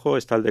 allí abajo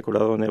está el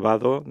decorado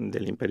nevado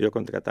del Imperio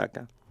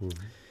contraataca.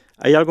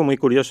 Hay algo muy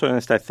curioso en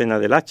esta escena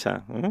del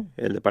hacha.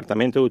 El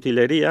departamento de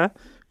utilería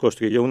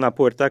construyó una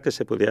puerta que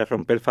se podía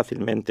romper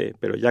fácilmente,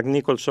 pero Jack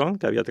Nicholson,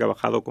 que había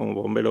trabajado como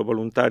bombero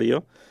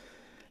voluntario,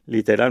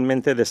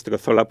 literalmente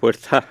destrozó la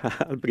puerta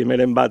al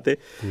primer embate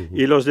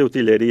y los de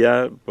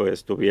utilería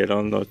pues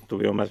no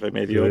tuvieron más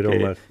remedio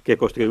que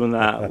construir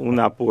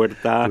una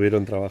puerta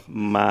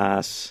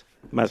más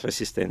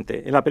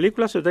resistente. En la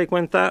película, si os dais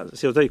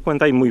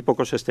cuenta, hay muy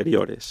pocos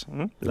exteriores.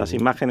 Las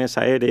imágenes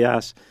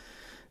aéreas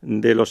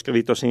de los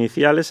créditos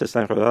iniciales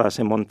están rodadas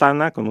en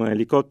Montana con un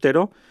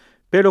helicóptero,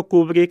 pero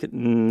Kubrick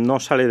no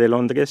sale de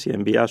Londres y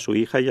envía a su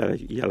hija y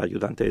al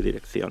ayudante de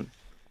dirección.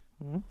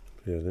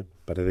 Fíjate,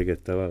 parece que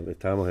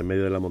estábamos en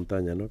medio de la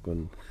montaña, ¿no?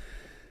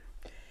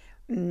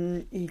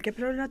 ¿Y qué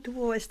problema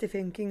tuvo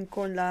Stephen King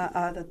con la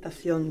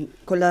adaptación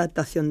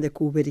de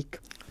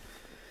Kubrick?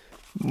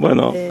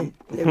 Bueno,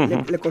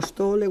 ¿le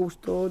costó, le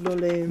gustó, no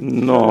le...?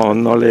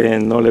 No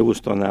le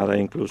gustó nada,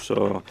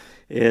 incluso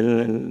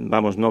él,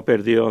 no ha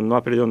perdido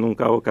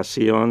nunca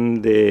ocasión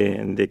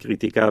de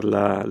criticar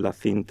la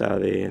cinta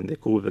de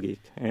Kubrick,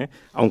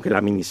 aunque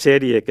la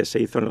miniserie que se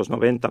hizo en los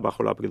 90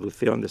 bajo la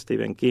producción de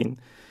Stephen King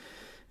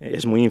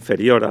es muy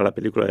inferior a la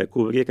película de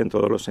Kubrick en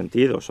todos los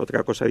sentidos.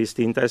 Otra cosa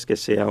distinta es que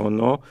sea o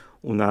no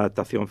una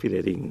adaptación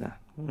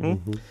fidedigna.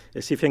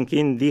 Stephen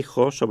King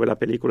dijo sobre la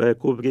película de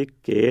Kubrick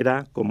que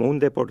era como un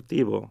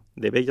deportivo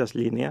de bellas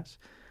líneas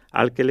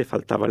al que le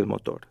faltaba el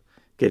motor,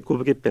 que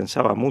Kubrick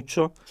pensaba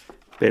mucho,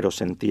 pero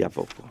sentía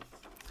poco.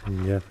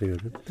 Ya,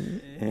 fíjate.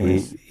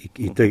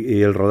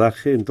 ¿Y el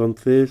rodaje,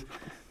 entonces,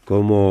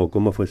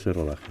 cómo fue ese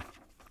rodaje?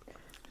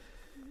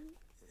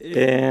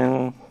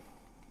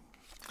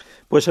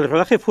 Pues el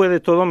rodaje fue de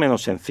todo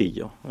menos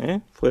sencillo,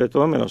 fue de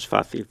todo menos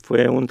fácil.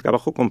 Fue un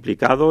trabajo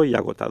complicado y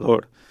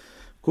agotador.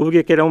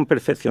 Kubrick era un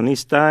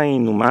perfeccionista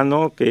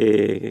inhumano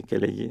que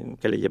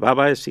le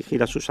llevaba a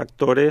exigir a sus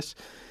actores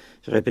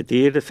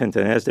repetir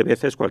centenares de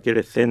veces cualquier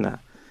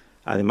escena.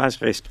 Además,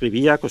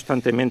 reescribía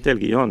constantemente el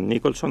guión.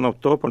 Nicholson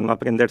optó por no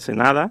aprenderse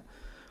nada,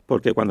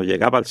 porque cuando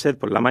llegaba al set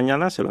por la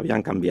mañana se lo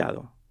habían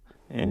cambiado.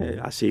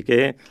 Así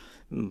que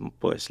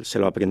pues se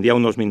lo aprendía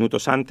unos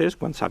minutos antes,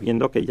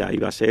 sabiendo que ya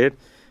iba a ser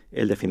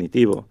el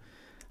definitivo.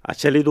 A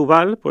Shelley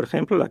Duvall, por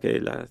ejemplo, la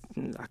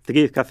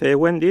actriz que hace de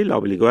Wendy, la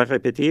obligó a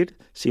repetir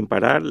sin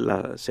parar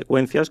las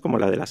secuencias como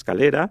la de la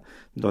escalera,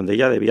 donde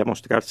ella debía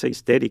mostrarse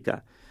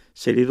histérica.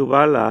 Shelley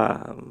Duvall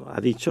ha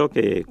dicho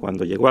que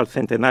cuando llegó al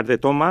centenar de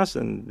tomas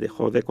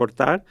dejó de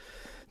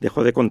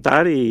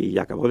contar y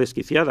acabó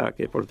desquiciada,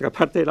 que por otra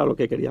parte era lo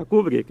que quería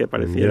Kubrick, que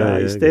pareciera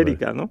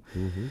histérica, ¿no?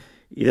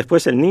 Y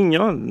después el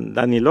niño,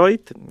 Danny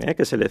Lloyd,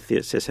 que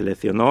se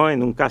seleccionó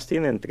en un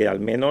casting entre al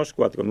menos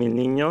 4.000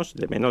 niños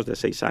de menos de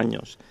 6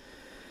 años.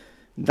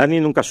 Danny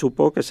nunca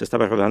supo que se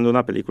estaba rodando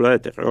una película de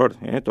terror,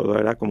 todo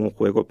era como un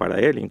juego para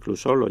él.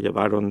 Incluso lo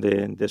llevaron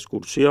de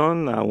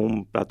excursión a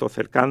un plató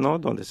cercano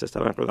donde se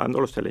estaban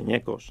rodando los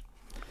teleñecos.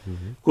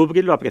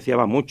 Kubrick lo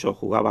apreciaba mucho,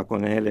 jugaba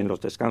con él en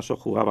los descansos,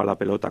 jugaba la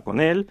pelota con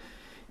él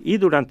y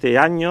durante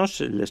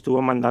años le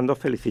estuvo mandando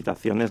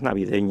felicitaciones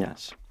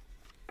navideñas.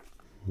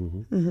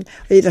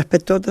 Y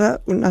respecto a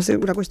una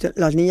cuestión,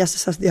 las niñas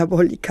esas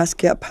diabólicas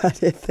que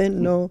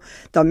aparecen, ¿no?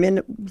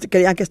 También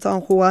creían que estaban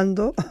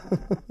jugando.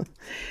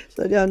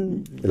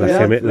 Serían las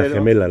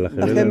gemelas.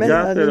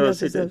 Ya, pero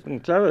sí,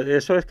 claro,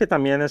 eso es que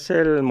también es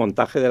el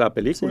montaje de la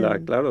película,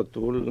 sí. Claro,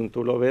 tú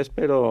lo ves,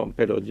 pero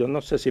yo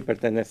no sé si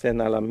pertenecen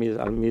a la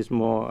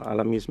misma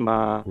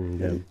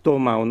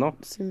toma o no.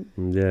 Sí.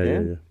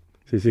 Ya.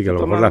 Sí, que a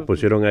lo mejor las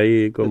pusieron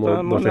ahí como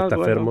dos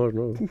estafermos,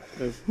 ¿no?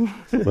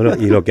 Bueno,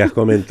 y lo que has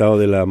comentado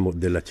de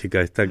la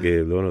chica esta,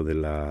 de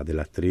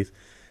la actriz,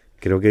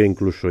 creo que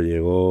incluso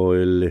llegó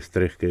el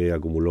estrés que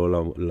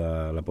acumuló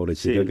la pobre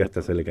chica, que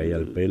hasta se le caía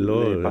el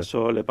pelo.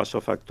 Le pasó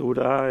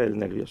factura, el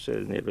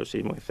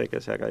nerviosismo dice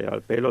que se le caía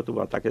el pelo,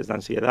 tuvo ataques de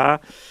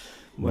ansiedad,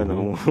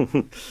 bueno,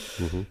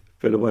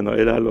 pero bueno,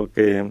 era lo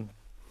que...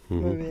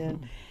 Muy bien.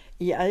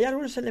 ¿Y hay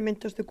algunos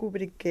elementos de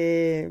Kubrick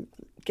que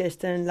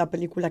estén en la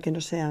película que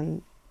no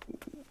sean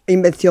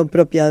invención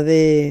propia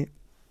de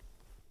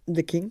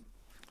King?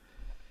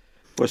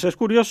 Pues es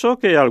curioso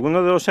que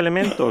algunos de los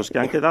elementos que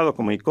han quedado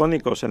como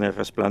icónicos en El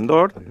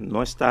Resplandor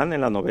no están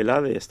en la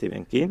novela de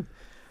Stephen King.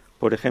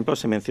 Por ejemplo,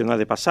 se menciona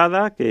de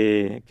pasada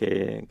que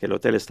el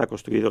hotel está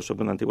construido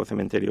sobre un antiguo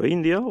cementerio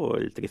indio, o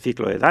el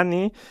triciclo de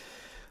Danny,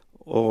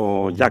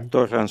 o Jack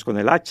Torrance con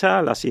el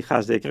hacha, las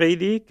hijas de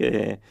Grady,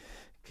 que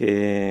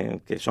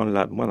son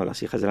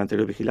las hijas del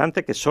anterior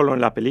vigilante, que solo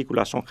en la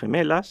película son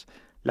gemelas,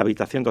 la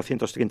habitación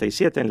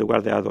 237 en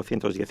lugar de la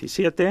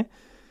 217,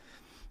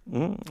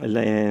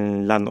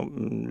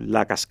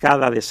 la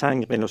cascada de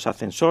sangre en los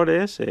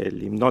ascensores,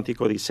 el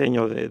hipnótico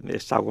diseño de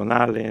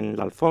hexagonal en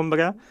la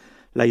alfombra,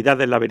 la idea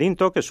del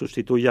laberinto que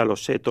sustituye a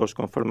los setos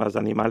con formas de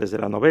animales de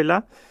la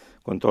novela,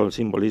 con todo el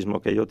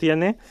simbolismo que ello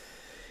tiene,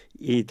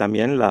 y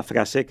también la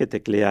frase que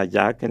teclea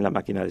Jack en la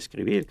máquina de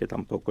escribir, que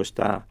tampoco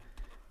está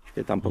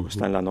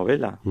en la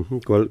novela.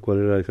 ¿Cuál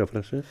era esa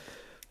frase?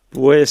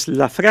 Pues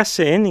la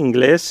frase en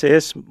inglés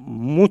es: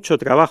 mucho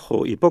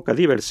trabajo y poca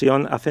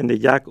diversión hacen de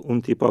Jack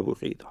un tipo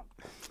aburrido.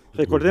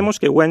 Recordemos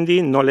que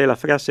Wendy no lee la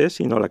frase,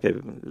 sino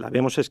la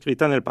vemos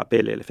escrita en el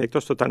papel. El efecto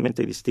es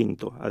totalmente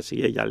distinto.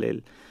 Así ella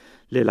lee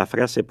la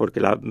frase,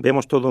 porque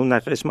vemos toda una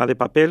resma de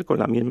papel con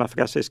la misma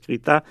frase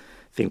escrita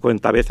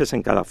 50 veces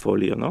en cada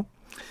folio, ¿no?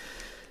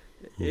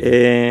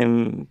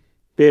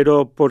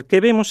 Pero ¿por qué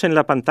vemos en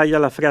la pantalla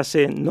la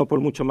frase "no por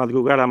mucho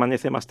madrugar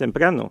amanece más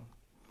temprano"?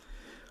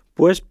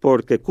 Pues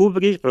porque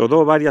Kubrick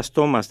rodó varias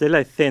tomas de la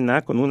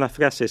escena con una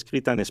frase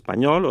escrita en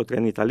español, otra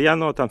en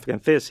italiano, otra en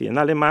francés y en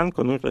alemán,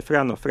 con un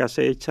refrán o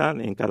frase hecha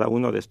en cada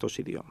uno de estos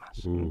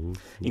idiomas.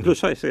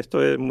 Incluso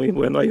esto es muy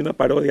bueno, hay una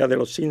parodia de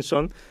Los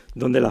Simpson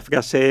donde la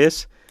frase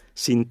es: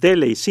 sin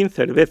tele y sin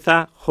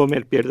cerveza,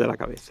 Homer pierde la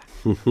cabeza.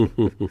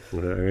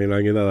 Lo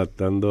han ido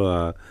adaptando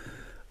a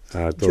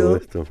todo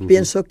esto. Yo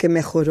pienso que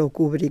mejoró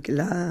Kubrick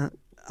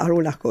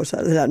algunas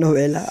cosas de la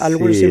novela,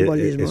 algunos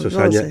simbolismos.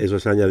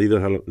 Esos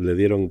añadidos le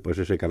dieron pues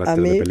ese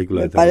carácter de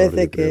película de terror. A mí me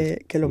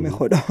parece que lo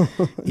mejoró.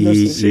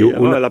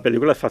 La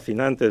película es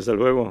fascinante, desde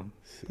luego.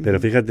 Pero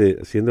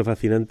fíjate, siendo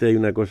fascinante, hay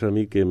una cosa a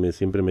mí que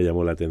siempre me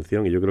llamó la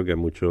atención, y yo creo que a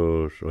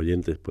muchos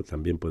oyentes pues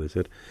también puede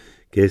ser,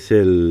 que es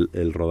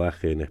el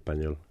rodaje en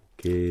español.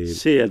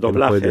 Sí, el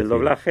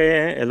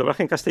doblaje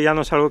en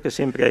castellano es algo que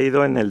siempre ha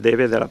ido en el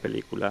debe de la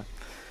película.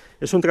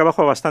 Es un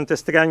trabajo bastante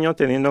extraño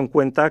teniendo en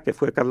cuenta que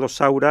fue Carlos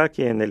Saura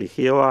quien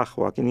eligió a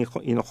Joaquín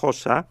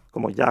Hinojosa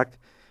como Jack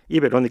y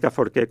Verónica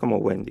Forqué como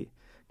Wendy,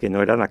 que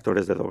no eran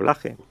actores de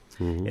doblaje.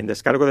 En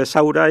descargo de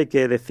Saura hay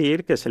que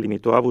decir que se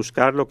limitó a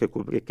buscar lo que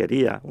Kubrick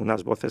quería,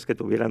 unas voces que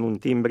tuvieran un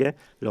timbre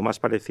lo más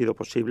parecido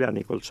posible a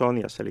Nicholson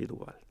y a Shelley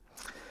Duvall.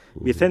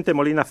 Vicente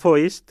Molina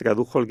Foix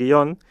tradujo el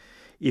guión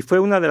y fue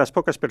una de las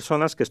pocas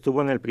personas que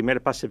estuvo en el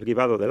primer pase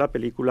privado de la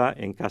película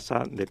en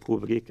casa de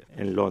Kubrick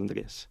en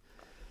Londres.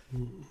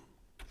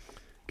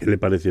 ¿Qué le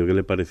pareció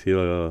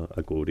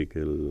a Kubrick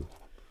el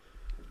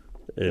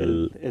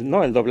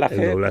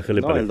doblaje? El doblaje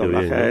le pareció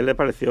bien, ¿no? A él le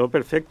pareció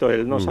perfecto.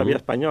 Él no sabía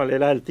español.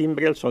 Era el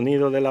timbre, el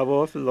sonido de la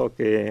voz lo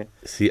que...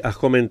 Sí, has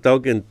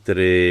comentado que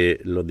entre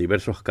los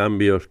diversos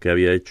cambios que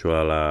había hecho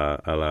a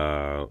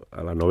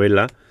la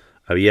novela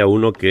había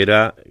uno que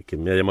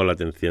me ha llamado la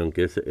atención,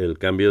 que es el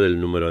cambio del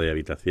número de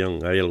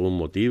habitación. ¿Hay algún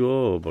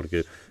motivo?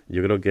 Porque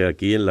yo creo que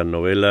aquí en las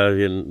novelas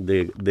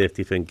de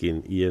Stephen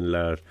King y en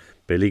las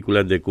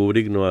películas de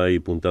Kubrick no hay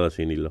puntada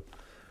sin hilo.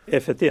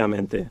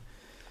 Efectivamente.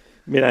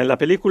 Mira, en la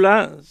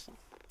película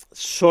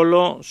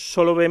solo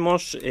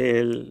vemos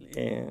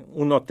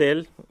un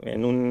hotel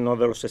en uno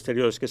de los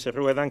exteriores que se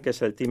ruedan, que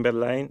es el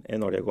Timberline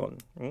en Oregón,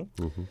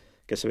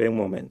 que se ve un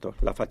momento.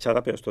 La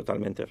fachada, pero es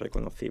totalmente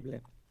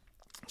reconocible.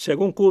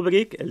 Según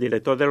Kubrick, el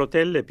director del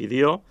hotel le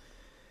pidió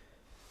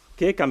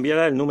que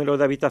cambiara el número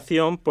de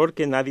habitación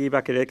porque nadie iba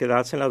a querer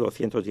quedarse en la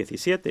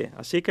 217,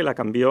 así que la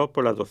cambió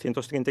por la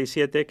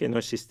 237 que no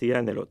existía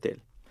en el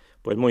hotel.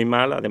 Pues muy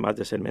mal, además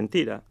de ser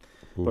mentira,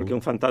 porque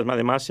un fantasma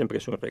además siempre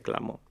es un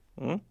reclamo.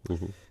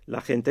 La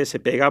gente se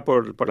pega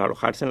por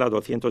alojarse en la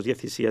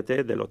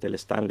 217 del Hotel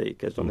Stanley,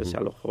 que es donde se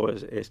alojó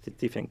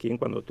Stephen King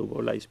cuando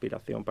tuvo la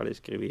inspiración para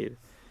escribir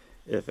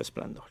El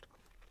Resplandor.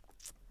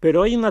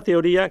 Pero hay una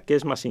teoría que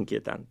es más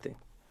inquietante,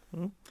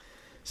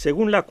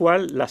 según la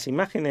cual las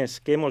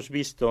imágenes que hemos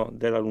visto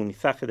del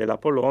alunizaje del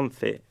Apolo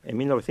 11 en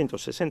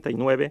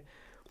 1969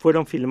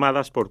 fueron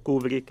filmadas por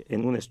Kubrick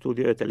en un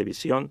estudio de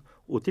televisión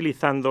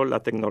utilizando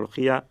la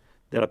tecnología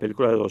de la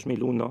película de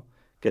 2001,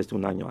 que es de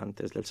un año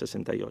antes, del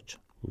 68.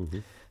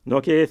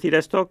 No quiere decir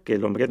esto que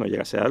el hombre no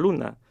llegase a la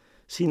Luna,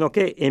 sino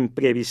que en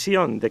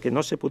previsión de que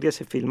no se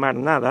pudiese filmar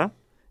nada,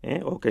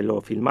 o que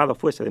lo filmado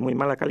fuese de muy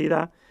mala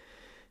calidad,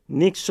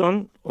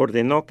 Nixon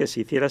ordenó que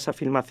se hiciera esa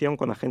filmación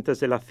con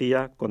agentes de la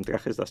CIA con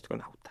trajes de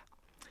astronauta.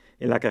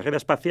 En la carrera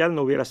espacial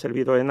no hubiera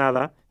servido de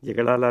nada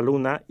llegar a la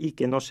Luna y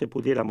que no se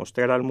pudiera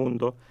mostrar al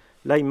mundo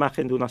la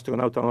imagen de un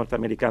astronauta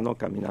norteamericano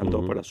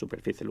caminando por la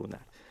superficie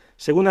lunar.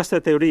 Según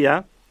esta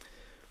teoría,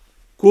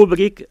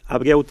 Kubrick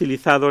habría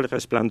utilizado el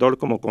resplandor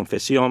como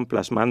confesión,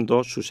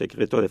 plasmando su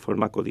secreto de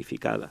forma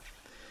codificada.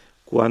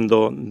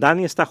 Cuando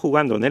Danny está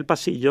jugando en el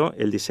pasillo,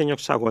 el diseño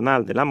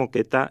hexagonal de la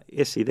moqueta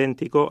es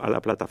idéntico a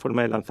la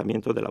plataforma de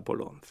lanzamiento del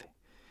Apolo 11.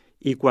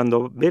 Y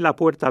cuando ve la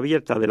puerta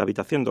abierta de la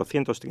habitación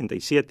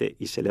 237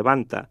 y se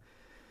levanta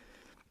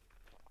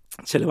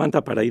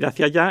para ir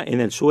hacia allá, en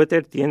el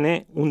suéter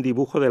tiene un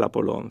dibujo del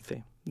Apolo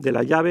 11. De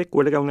la llave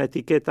cuelga una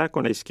etiqueta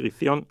con la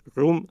inscripción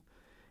Room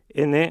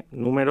N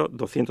número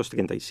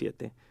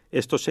 237.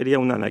 Esto sería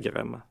un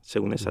anagrama,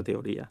 según esa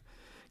teoría.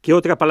 ¿Qué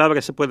otra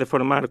palabra se puede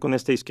formar con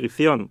esta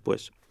inscripción?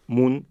 Pues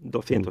Moon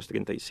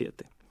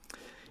 237.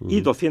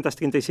 Y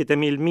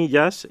 237.000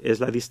 millas es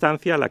la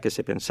distancia a la que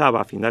se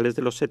pensaba a finales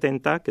de los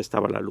 70 que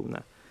estaba la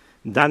Luna.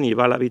 Danny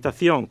va a la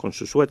habitación con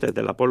su suéter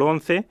del Apolo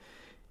 11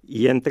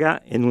 y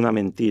entra en una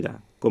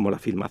mentira, como la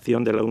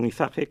filmación del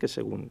alunizaje, que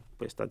según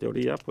esta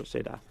teoría pues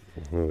era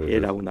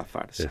una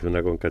farsa. Es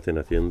una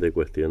concatenación de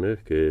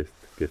cuestiones que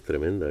es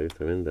tremenda, es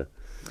tremenda.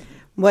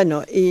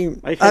 Bueno, y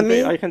hay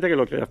gente que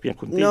lo cree a pies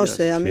juntillas. No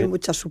sé, a mí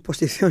muchas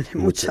suposiciones,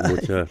 muchas,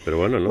 pero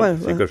bueno, ¿no?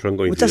 Sí que son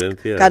coincidencias.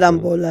 Muchas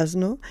carambolas,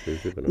 ¿no? Sí,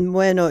 pero...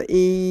 Bueno,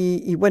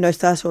 y bueno,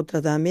 esta es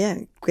otra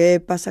también.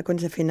 ¿Qué pasa con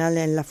ese final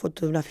en la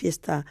foto de una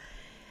fiesta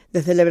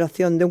de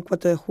celebración de un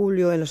 4 de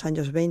julio en los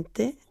años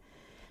 20,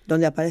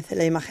 donde aparece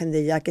la imagen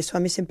de Jack? Eso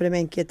a mí siempre me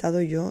ha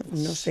inquietado y yo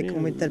no sé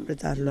cómo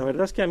interpretarlo. La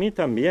verdad es que a mí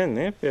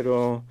también,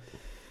 pero...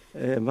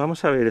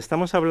 vamos a ver,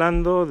 estamos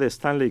hablando de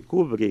Stanley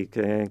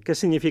Kubrick. ¿Qué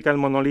significa el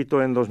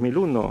monolito en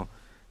 2001?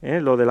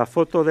 Lo de la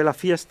foto de la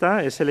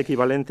fiesta es el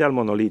equivalente al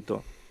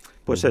monolito.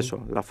 Pues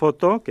eso, la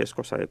foto, que es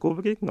cosa de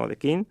Kubrick, no de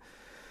King,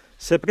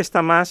 se presta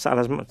a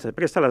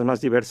las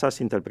más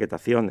diversas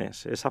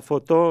interpretaciones. Esa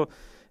foto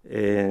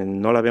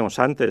no la vemos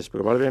antes,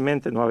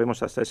 probablemente no la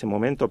vemos hasta ese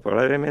momento,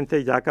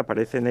 probablemente Jack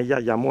aparece en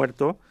ella ya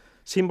muerto,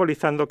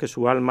 simbolizando que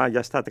su alma ya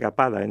está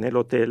atrapada en el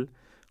hotel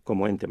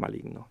como ente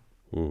maligno.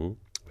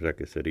 O sea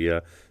que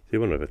sería, sí,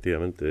 bueno,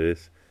 efectivamente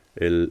es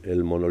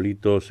el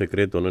monolito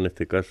secreto, ¿no? En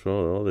este caso,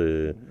 ¿no?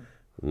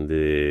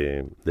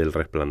 del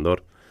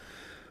resplandor.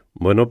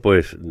 Bueno,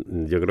 pues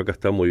yo creo que ha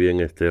estado muy bien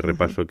este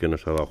repaso que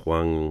nos ha dado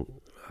Juan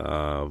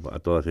a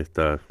todas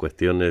estas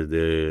cuestiones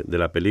de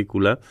la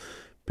película,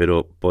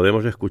 pero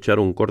podemos escuchar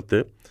un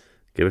corte,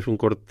 que es un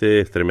corte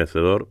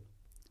estremecedor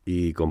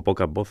y con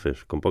pocas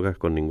voces,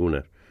 con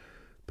ninguna.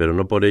 pero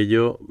no por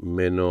ello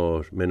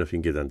menos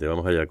inquietante.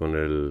 Vamos allá con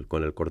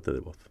el corte de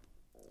voz.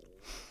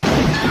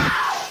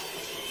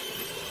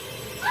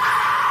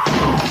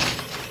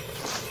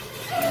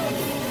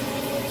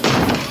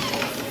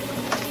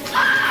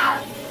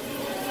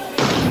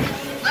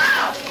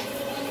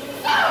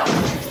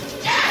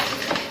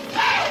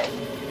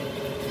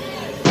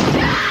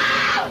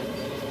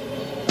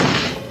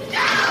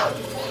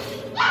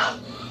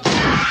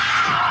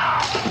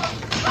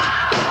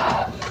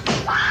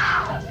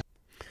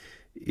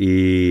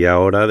 Y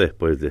ahora,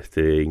 después de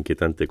este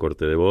inquietante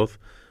corte de voz,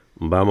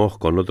 vamos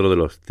con otro de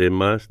los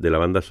temas de la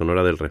banda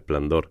sonora del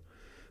Resplandor,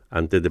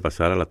 antes de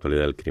pasar a la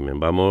actualidad del crimen.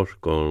 Vamos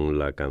con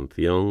la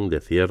canción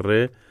de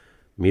cierre,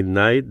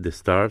 Midnight, The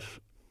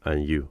Stars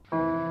and You.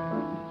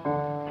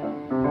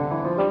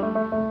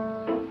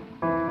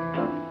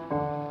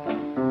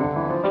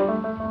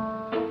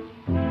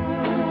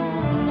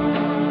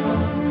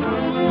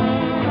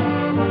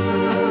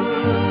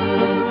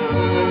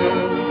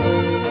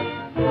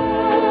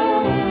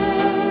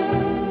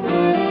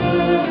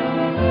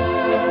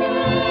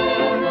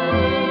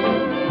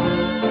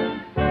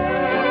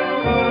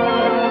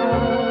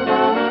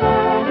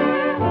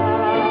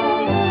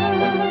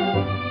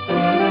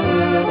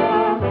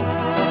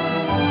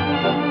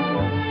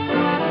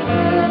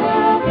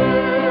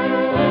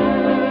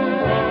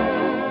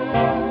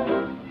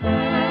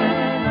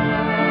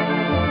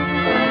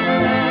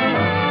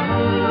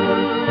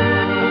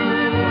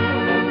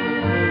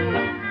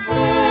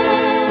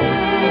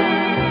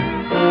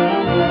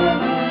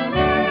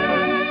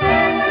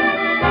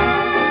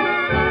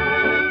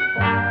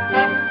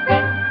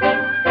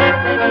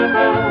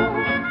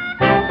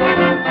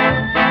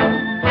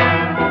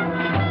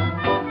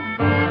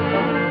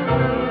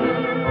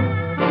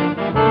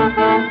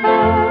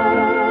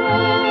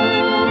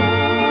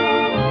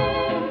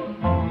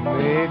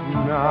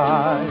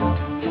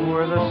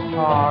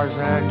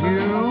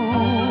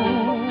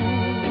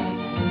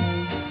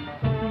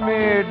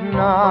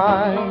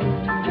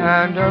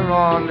 And a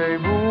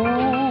rendezvous.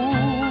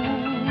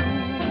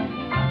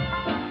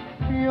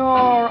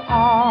 Your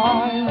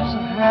eyes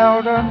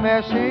held a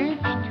message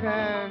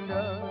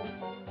tender,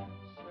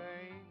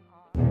 saying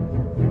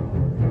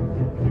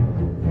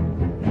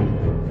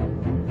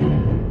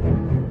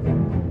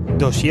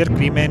Dossier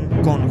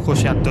Crimen con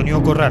José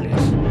Antonio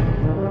Corrales.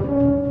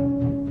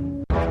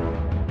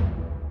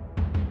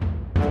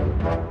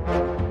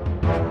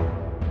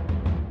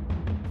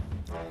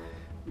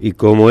 Y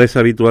como es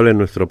habitual en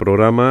nuestro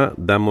programa,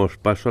 damos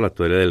paso a la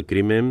actualidad del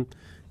crimen,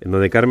 en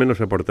donde Carmen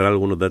nos aportará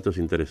algunos datos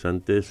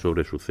interesantes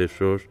sobre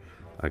sucesos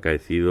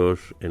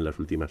acaecidos en las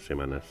últimas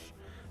semanas.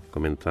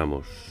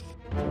 Comenzamos.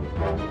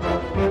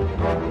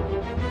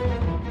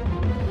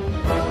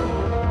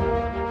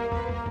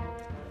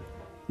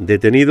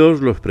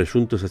 Detenidos los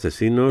presuntos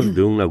asesinos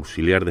de un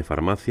auxiliar de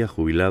farmacia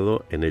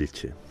jubilado en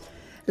Elche.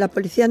 La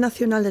Policía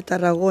Nacional de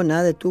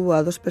Tarragona detuvo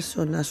a 2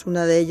 personas,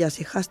 una de ellas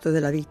hijastro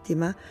de la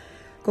víctima,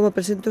 como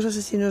presuntos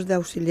asesinos de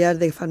auxiliar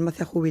de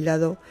farmacia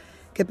jubilado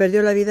que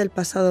perdió la vida el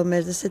pasado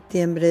mes de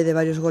septiembre de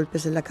varios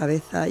golpes en la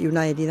cabeza y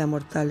una herida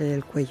mortal en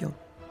el cuello.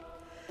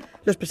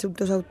 Los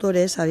presuntos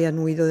autores habían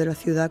huido de la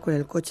ciudad con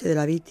el coche de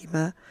la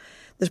víctima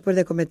después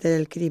de cometer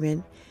el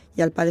crimen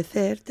y al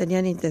parecer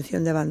tenían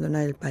intención de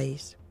abandonar el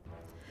país.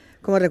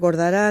 Como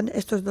recordarán,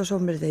 estos 2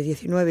 hombres de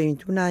 19 y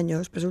 21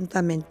 años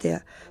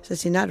presuntamente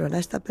asesinaron a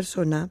esta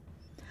persona,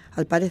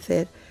 al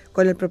parecer,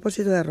 con el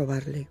propósito de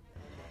robarle.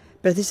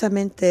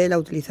 Precisamente la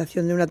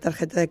utilización de una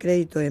tarjeta de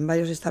crédito en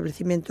varios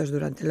establecimientos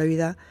durante la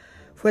huida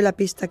fue la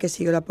pista que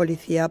siguió la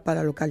policía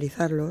para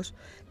localizarlos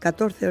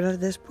 14 horas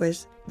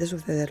después de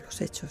suceder los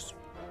hechos.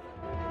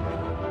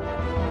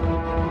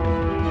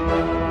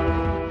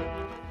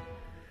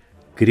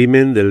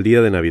 Crimen del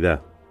día de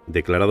Navidad.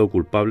 Declarado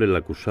culpable el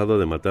acusado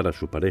de matar a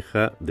su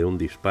pareja de un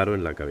disparo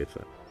en la cabeza.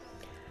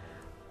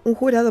 Un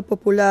jurado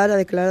popular ha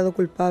declarado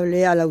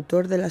culpable al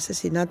autor del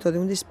asesinato de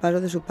un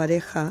disparo de su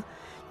pareja,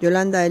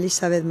 Yolanda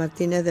Elizabeth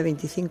Martínez, de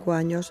 25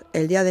 años,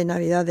 el día de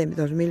Navidad de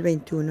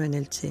 2021 en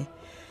Elche.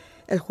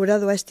 El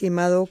jurado ha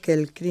estimado que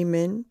el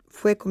crimen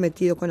fue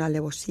cometido con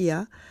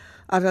alevosía,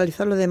 al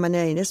realizarlo de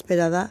manera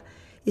inesperada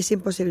y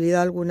sin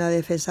posibilidad alguna de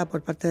defensa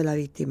por parte de la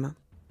víctima.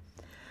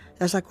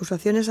 Las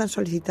acusaciones han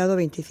solicitado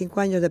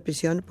 25 años de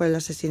prisión por el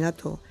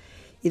asesinato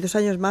y 2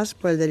 años más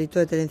por el delito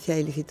de tenencia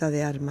ilícita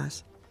de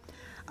armas,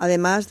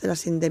 además de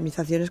las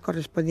indemnizaciones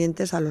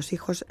correspondientes a los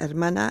hijos,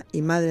 hermana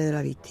y madre de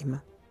la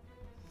víctima.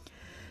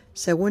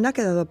 Según ha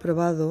quedado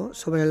probado,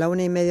 sobre la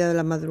 1:30 de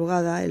la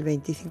madrugada, el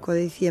 25 de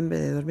diciembre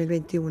de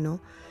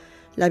 2021,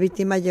 la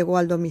víctima llegó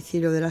al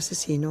domicilio del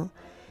asesino,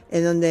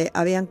 en donde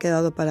habían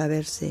quedado para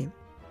verse.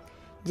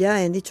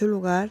 Ya en dicho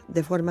lugar,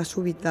 de forma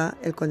súbita,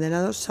 el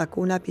condenado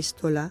sacó una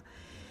pistola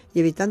y,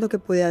 evitando que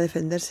pudiera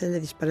defenderse, le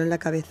disparó en la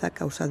cabeza,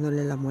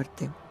 causándole la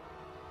muerte.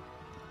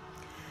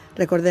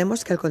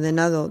 Recordemos que el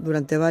condenado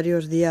durante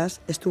varios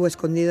días estuvo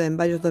escondido en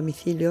varios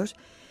domicilios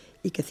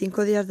y que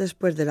 5 días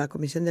después de la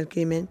comisión del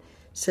crimen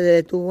se le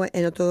detuvo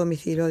en otro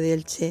domicilio de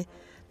Elche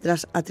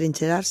tras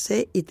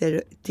atrincherarse y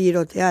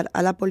tirotear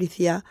a la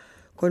policía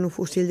con un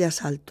fusil de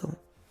asalto,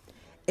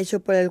 hecho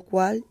por el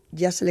cual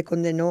ya se le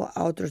condenó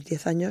a otros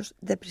 10 años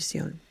de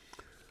prisión.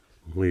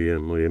 Muy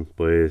bien, muy bien.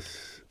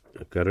 Pues,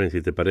 Carmen,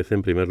 si te parece,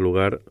 en primer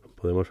lugar,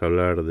 podemos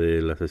hablar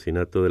del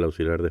asesinato del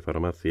auxiliar de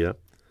farmacia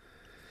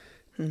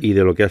y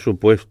de lo que ha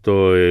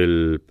supuesto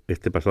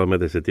este pasado mes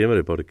de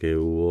septiembre, porque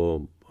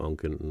hubo,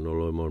 aunque no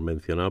lo hemos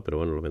mencionado, pero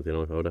bueno, lo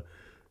mencionamos ahora,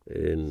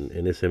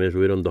 en ese mes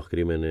hubieron 2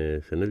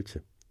 crímenes en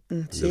Elche.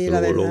 Sí, la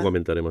verdad. Luego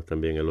comentaremos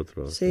también el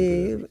otro.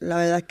 Sí, la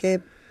verdad es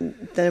que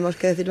tenemos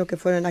que decir lo que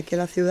fueron aquí en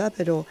la ciudad,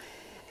 pero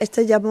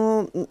este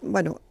llamó,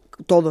 bueno,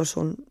 todos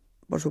son,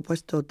 por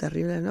supuesto,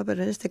 terribles, ¿no?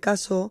 Pero en este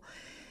caso,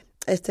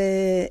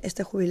 este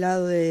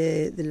jubilado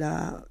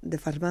de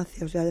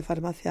farmacia, o sea, de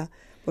farmacia,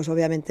 pues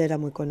obviamente era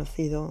muy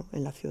conocido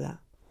en la ciudad.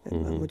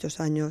 Muchos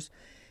años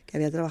que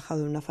había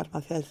trabajado en una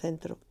farmacia del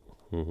centro.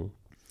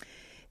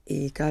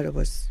 Y claro,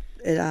 pues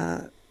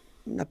era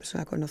una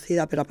persona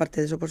conocida, pero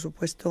aparte de eso, por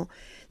supuesto,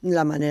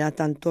 la manera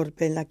tan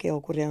torpe en la que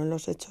ocurrieron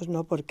los hechos,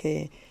 ¿no?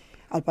 Porque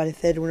al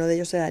parecer uno de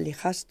ellos era el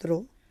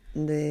hijastro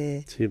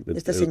de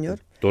este señor.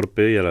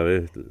 Torpe y a la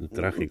vez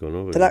trágico,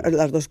 ¿no?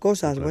 Las dos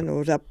cosas, claro. Bueno,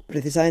 o sea,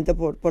 precisamente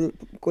por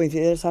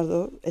coincidir esos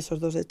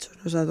dos hechos,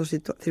 esas dos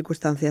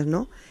circunstancias,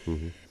 ¿no?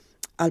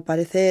 Al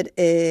parecer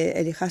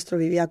el hijastro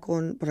vivía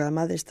porque la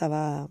madre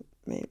estaba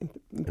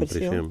en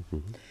prisión.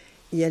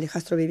 Y el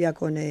hijastro vivía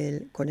con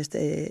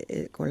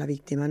la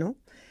víctima, ¿no?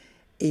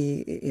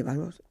 Y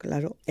vamos,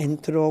 claro,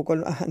 entró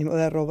con ánimo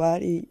de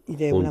robar y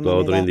de una manera... Junto a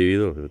otro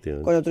individuo,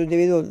 efectivamente. Con otro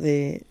individuo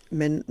de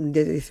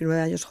 19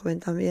 años,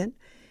 joven también,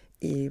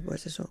 y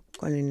pues eso,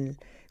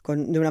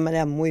 de una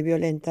manera muy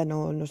violenta,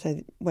 no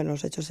sé, bueno,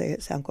 los hechos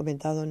se han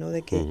comentado, ¿no?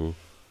 De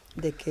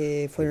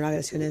que fueron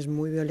agresiones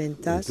muy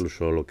violentas.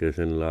 Incluso lo que es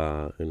en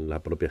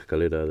la propia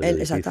escalera del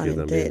edificio.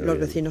 Exactamente, los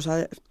vecinos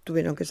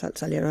tuvieron que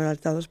salieron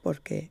alertados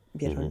porque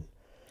vieron...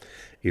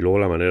 Y luego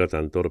la manera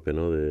tan torpe,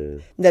 ¿no?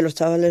 De los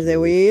chavales de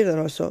huir,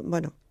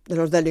 de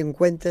los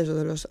delincuentes o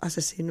de los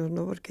asesinos,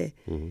 ¿no? Porque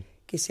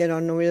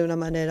quisieron huir de una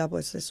manera,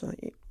 pues eso,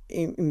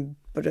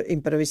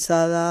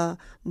 improvisada,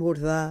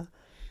 burda.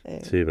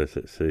 Sí, pues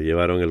se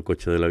llevaron el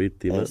coche de la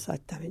víctima.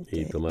 Exactamente.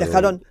 Y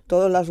dejaron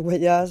todas las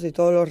huellas y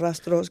todos los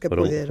rastros que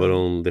pudieron.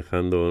 Fueron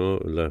dejando,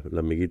 ¿no?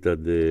 las miguitas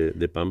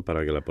de pan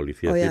para que la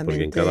policía, sí,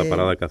 porque en cada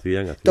parada que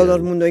hacían... Todo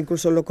el mundo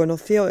incluso lo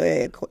conoció,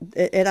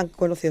 eran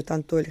conocidos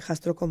tanto el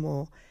hijastro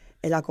como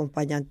el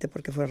acompañante,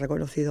 porque fue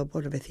reconocido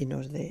por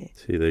vecinos de...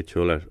 Sí, de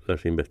hecho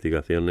las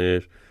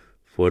investigaciones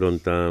fueron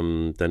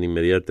tan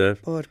inmediatas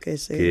que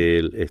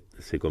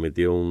se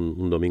cometió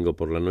un domingo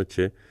por la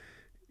noche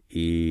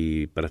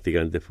y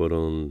prácticamente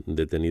fueron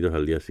detenidos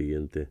al día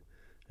siguiente,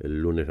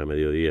 el lunes a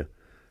mediodía,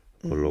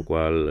 con lo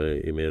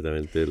cual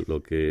inmediatamente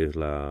lo que es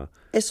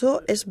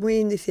Eso es muy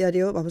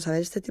indiciario, vamos a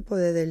ver, este tipo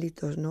de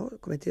delitos, ¿no?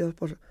 Cometidos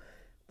por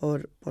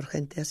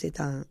gente así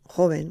tan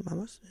joven,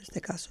 vamos, en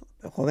este caso.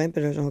 Joven,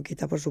 pero eso no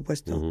quita, por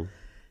supuesto,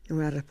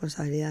 ninguna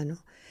responsabilidad,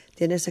 ¿no?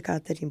 Tiene ese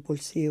carácter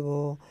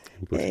impulsivo.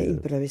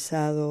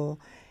 Improvisado,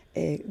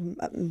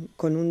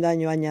 con un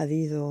daño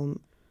añadido,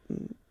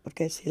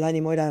 porque si el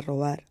ánimo era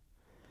robar,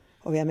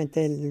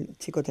 obviamente el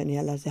chico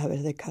tenía las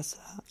llaves de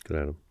casa.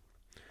 Claro.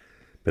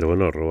 Pero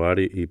bueno, robar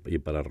y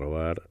para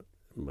robar...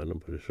 Bueno,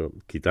 por eso,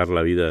 quitar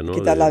la vida, ¿no?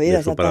 Quitar la vida,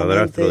 de su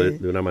padrastro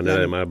de una manera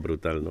además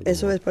brutal, ¿no?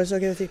 Eso es, por eso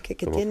quiero decir que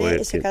tiene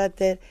ese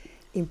carácter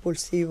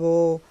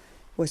impulsivo,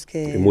 pues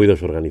que... Y muy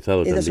desorganizado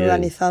también.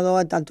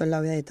 Desorganizado tanto en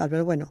la vida y tal,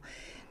 pero bueno,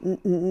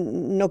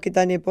 no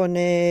quita ni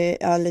pone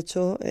al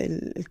hecho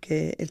el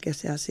que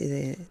sea así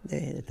de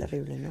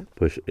terrible, ¿no?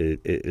 Pues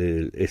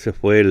ese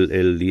fue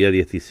el día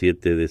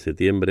 17 de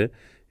septiembre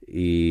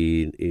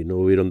y no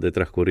hubieron de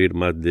transcurrir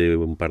más de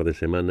un par de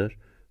semanas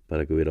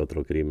para que hubiera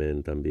otro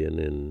crimen también,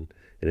 en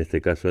este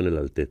caso en el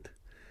Altet,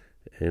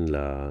 en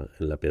la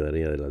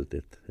pedanía del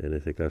Altet. En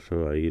ese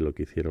caso ahí lo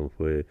que hicieron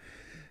fue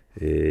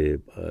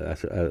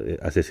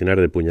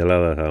asesinar de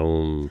puñaladas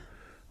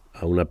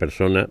a una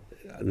persona.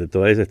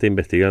 Todavía se está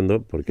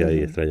investigando porque hay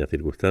extrañas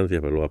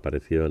circunstancias, pero luego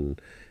apareció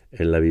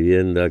en la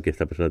vivienda que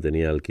esta persona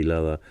tenía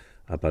alquilada,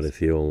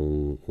 apareció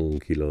un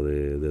kilo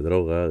de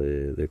droga,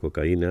 de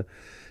cocaína,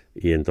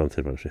 y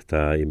entonces se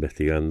está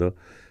investigando.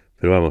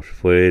 Pero vamos,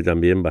 fue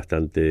también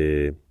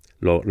bastante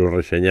lo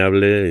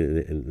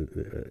reseñable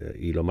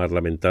y lo más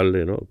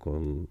lamentable, ¿no?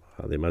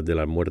 Además de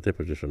las muertes,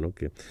 pues eso, ¿no?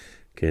 Que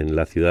en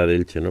la ciudad de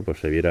Elche, ¿no? Pues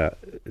se viera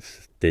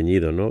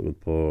teñido, ¿no?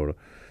 Por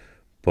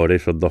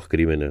esos 2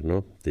 crímenes,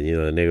 ¿no?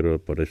 Teñido de negro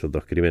por esos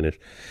 2 crímenes.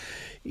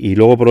 Y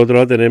luego, por otro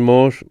lado,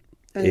 tenemos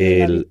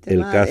el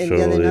caso el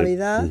día de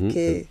Navidad,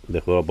 de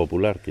Juego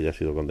Popular, que ya ha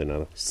sido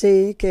condenado.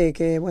 Sí,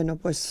 que bueno,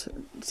 pues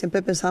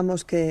siempre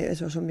pensamos que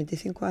esos son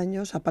 25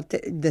 años,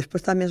 aparte,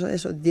 después también son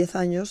esos 10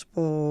 años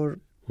por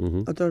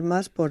otros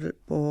más por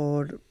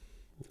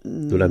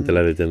durante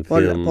la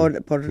detención.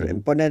 Por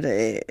poner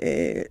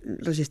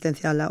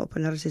resistencia a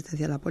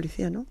la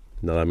policía, ¿no?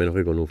 Nada menos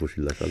que con un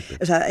fusil de asalto.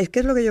 O sea, es que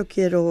es lo que yo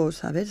quiero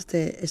saber,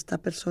 esta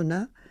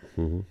persona...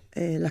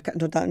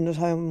 no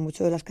sabemos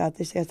mucho de las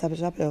características de esta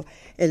persona, pero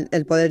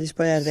el poder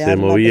disponer de armas.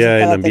 Se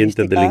movía en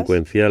ambientes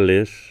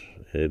delincuenciales,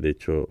 De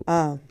hecho,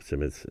 se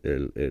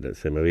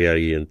me veía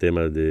ahí en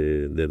temas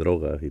de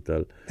drogas y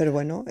tal. Pero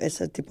bueno,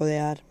 ese tipo de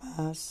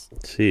armas...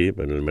 Sí,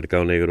 pero en el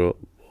mercado negro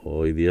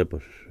hoy día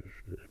pues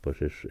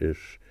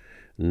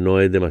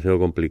no es demasiado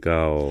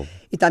complicado.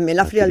 Y también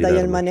la frialdad y el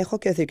armas. Manejo,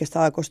 quiero decir que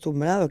estaba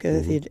acostumbrado, quiero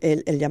decir,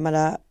 él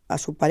llamar a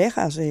su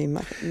pareja,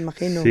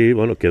 imagino. Sí,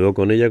 bueno, quedó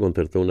con ella,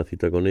 concertó una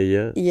cita con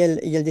ella. Y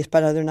él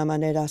dispara de una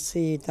manera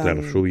así tan...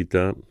 Claro,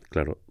 súbita,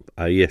 claro.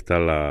 Ahí está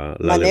la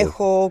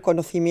Manejo,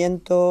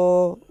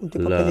 conocimiento, un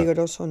tipo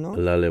peligroso, ¿no?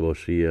 La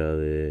alevosía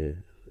de...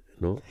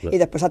 ¿no? Y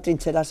después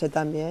atrincherarse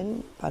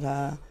también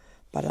contra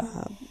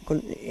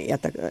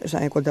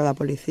la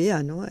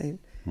policía, ¿no?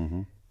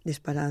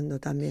 Disparando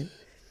también.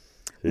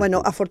 Sí, bueno,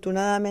 sí.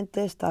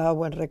 Afortunadamente está a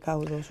buen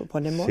recaudo,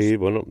 suponemos. Sí,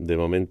 bueno, de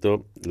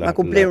momento... Va a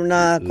cumplir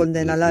una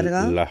condena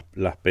larga.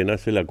 Las penas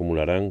se le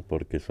acumularán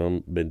porque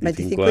son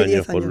 25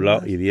 años por un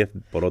lado y 10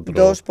 por otro.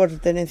 2 por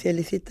tenencia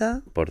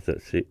ilícita.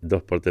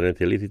 2 por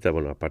tenencia ilícita,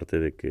 bueno, aparte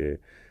de que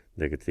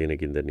tiene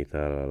que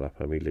indemnizar a la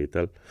familia y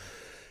tal.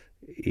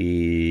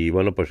 Y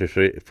bueno, pues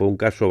eso fue un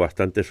caso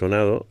bastante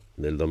sonado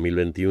del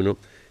 2021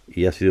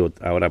 y ha sido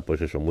ahora,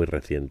 pues eso, muy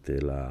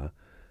reciente la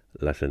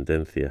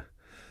sentencia.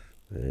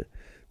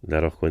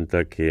 Daros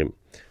cuenta que,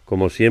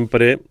 como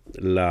siempre,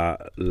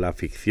 la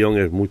ficción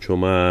es mucho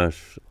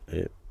más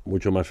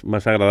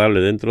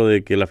agradable, dentro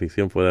de que la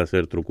ficción pueda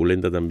ser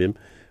truculenta también,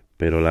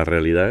 pero la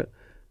realidad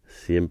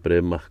siempre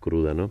es más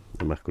cruda, ¿no?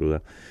 Es más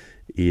cruda.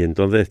 Y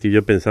entonces estoy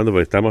yo pensando,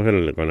 porque estamos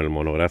con el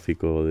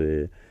monográfico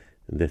de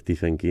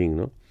Stephen King,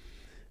 ¿no?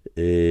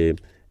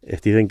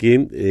 Stephen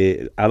King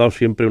ha dado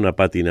siempre una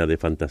pátina de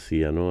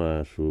fantasía, ¿no?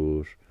 a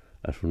sus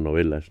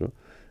novelas, ¿no?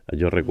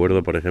 Yo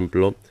recuerdo, por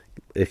ejemplo,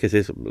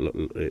 Stephen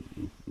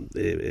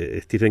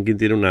King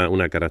tiene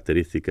una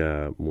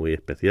característica muy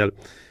especial,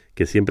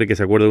 que siempre que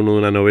se acuerda uno de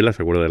una novela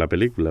se acuerda de la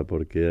película,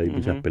 porque hay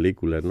muchas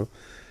películas, ¿no?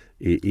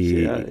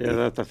 Sí, hay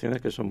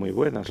adaptaciones que son muy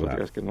buenas, claro.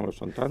 Otras que no lo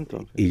son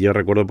tanto. Y yo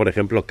recuerdo, por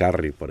ejemplo,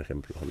 Carrie, ¿no?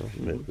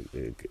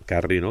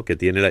 Carrie, ¿no? Que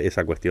tiene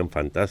esa cuestión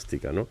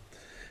fantástica, ¿no?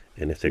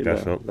 En este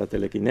caso... La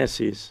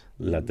telequinesis.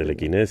 La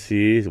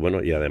telequinesis,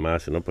 bueno, y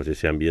además, ¿no? Pues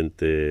ese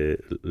ambiente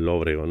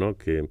lóbrego, ¿no?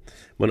 Que,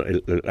 bueno,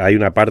 hay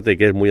una parte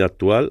que es muy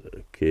actual,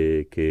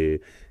 que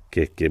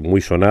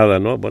muy sonada,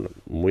 ¿no? Bueno,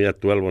 muy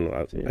actual, bueno,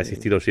 ha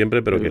existido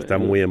siempre, pero que está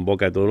muy en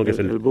boca de todo lo que es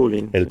el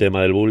bullying. El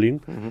tema del bullying,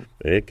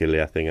 que le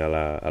hacen a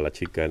la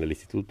chica en el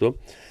instituto.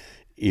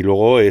 Y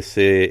luego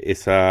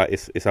esa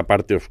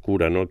parte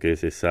oscura, ¿no? Que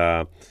es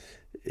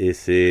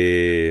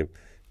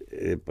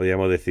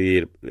podríamos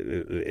decir,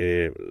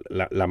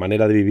 la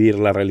manera de vivir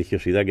la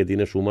religiosidad que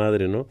tiene su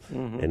madre, ¿no?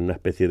 En una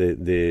especie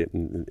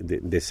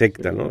de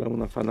secta, ¿no?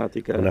 Una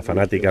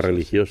fanática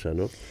religiosa,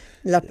 ¿no?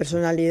 La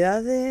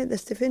personalidad de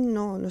Stephen,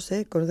 no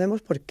sé,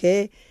 conocemos por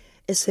qué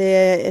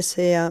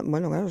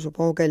bueno, claro,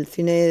 supongo que el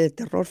cine de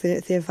terror,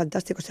 cine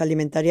fantástico, se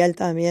alimentaría él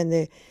también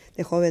de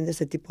joven de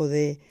ese tipo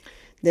de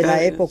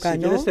la época, si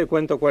 ¿no? Quieres te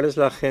cuento cuál es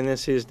la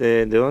génesis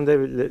de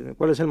dónde,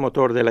 cuál es el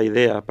motor de la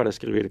idea para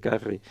escribir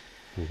Carrie.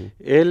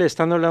 Él,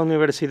 estando en la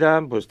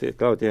universidad, pues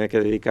claro, tiene que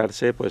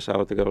dedicarse pues a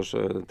otros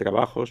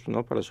trabajos,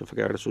 ¿no? Para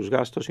sufragar sus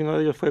gastos, y uno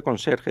de ellos fue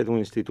conserje de un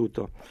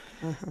instituto.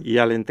 Y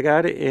al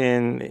entrar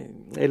él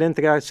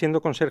entra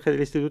siendo conserje del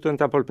instituto,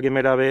 entra por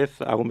primera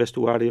vez a un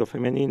vestuario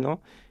femenino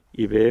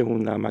y ve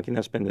una máquina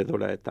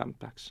expendedora de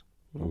Tampax,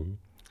 ¿no?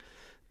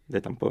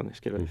 De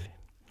tampones, quiero decir.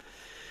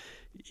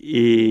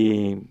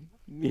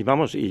 Y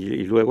vamos,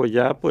 y luego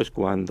ya, pues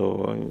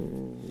cuando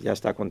ya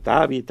está con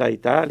Tabitha y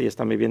tal, y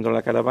están viviendo en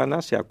la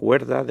caravana, se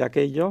acuerda de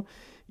aquello,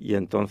 y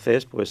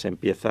entonces pues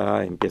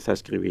empieza a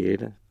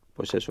escribir,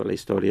 pues eso, la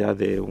historia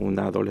de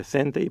una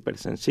adolescente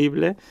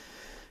hipersensible,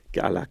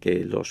 a la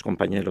que los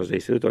compañeros de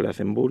instituto le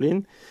hacen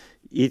bullying,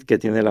 y que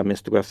tiene la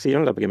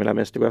primera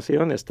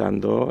menstruación,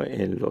 estando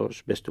en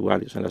los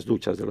vestuarios, en las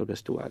duchas de los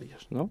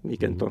vestuarios, ¿no? Y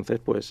que entonces,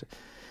 pues...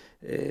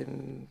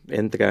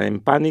 entra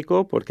en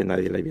pánico porque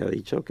nadie le había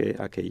dicho que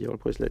aquello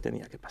pues le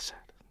tenía que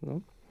pasar,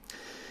 ¿no?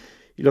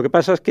 Y lo que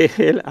pasa es que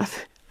él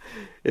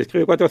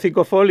escribe 4 o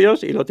 5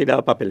 folios y lo tira a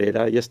la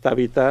papelera, y es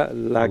Tabitha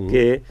la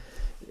que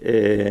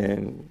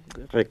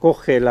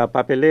recoge la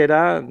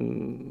papelera,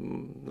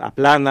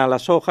 aplana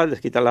las hojas, les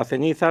quita la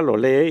ceniza, lo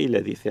lee y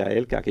le dice a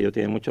él que aquello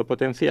tiene mucho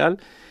potencial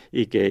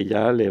y que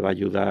ella le va a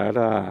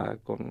ayudar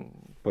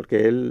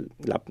porque él,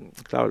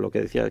 claro, lo que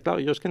decía,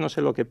 claro, yo es que no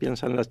sé lo que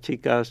piensan las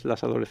chicas,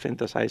 las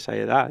adolescentes a esa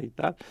edad y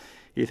tal.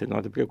 Y dice,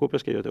 no te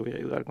preocupes que yo te voy a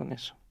ayudar con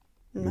eso.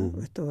 No,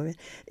 esto va bien.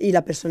 Y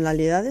la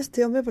personalidad de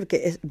este hombre,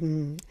 porque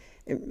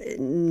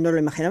no lo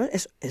imaginamos,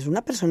 es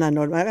una persona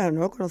normal,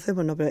 no lo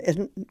conocemos, no, pero es,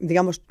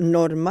 digamos,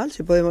 normal,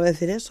 si podemos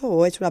decir eso,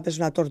 o es una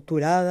persona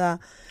torturada...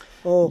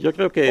 Yo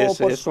creo que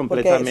es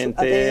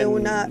completamente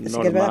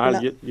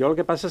normal. Yo lo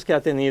que pasa es que ha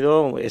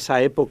tenido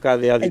esa época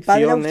de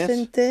adicciones.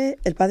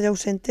 El padre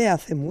ausente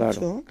hace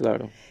mucho.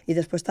 Claro. Y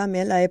después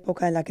también la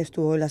época en la que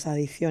estuvo las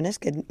adicciones,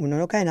 que uno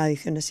no cae en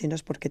adicciones sino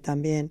es porque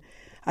también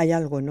hay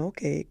algo, ¿no?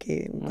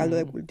 Que un caldo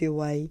de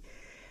cultivo ahí.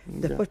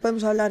 Después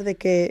podemos hablar de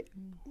que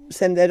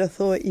se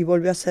enderezó y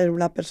volvió a ser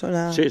una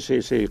persona...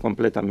 Sí,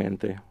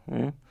 completamente.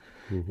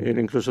 Él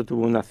incluso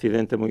tuvo un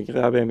accidente muy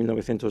grave en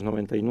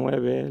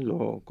 1999,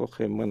 lo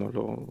cogen,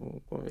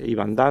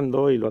 iba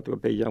andando y lo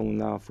atropella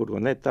una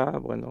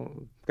furgoneta,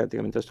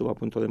 prácticamente estuvo a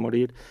punto de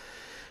morir,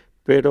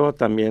 pero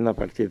también a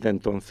partir de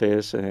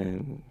entonces,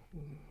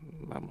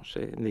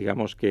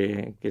 digamos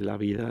que la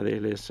vida de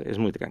él es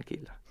muy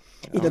tranquila.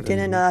 Y no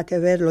tiene nada que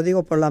ver, lo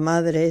digo por la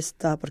madre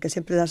esta, porque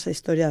siempre las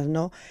historias,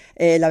 ¿no?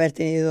 El haber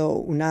tenido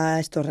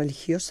una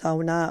religiosa,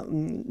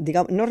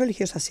 digamos, no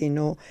religiosa,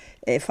 sino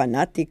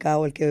fanática,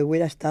 o el que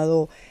hubiera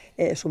estado,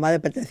 su madre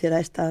perteneciera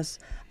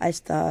a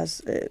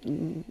estas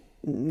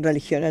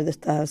religiones de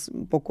estas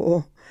un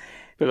poco...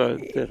 Pero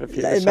te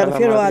refieres me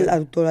refiero a al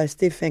autor, a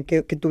Stephen,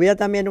 que tuviera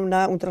también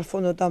un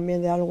trasfondo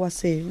también de algo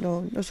así,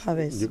 no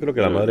sabes. Yo creo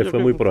que la madre fue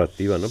muy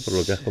proactiva, ¿no? Por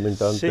lo que has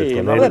comentado antes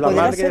con él. La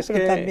madre ser,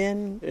 pero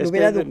también lo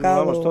hubiera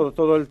educado.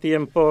 Todo el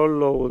tiempo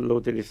lo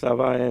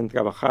utilizaba en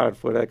trabajar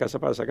fuera de casa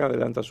para sacar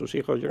adelante a sus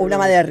hijos. Una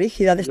madre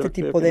rígida, de este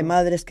tipo de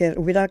madres, que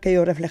hubiera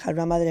querido reflejar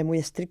una madre muy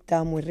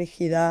estricta, muy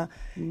rígida.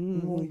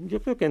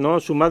 Yo creo que no.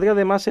 Su madre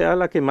además era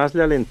la que más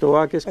le alentó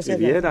a que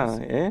escribiera,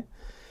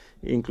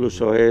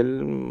 Incluso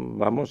él,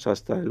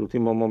 hasta el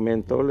último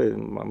momento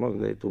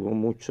le tuvo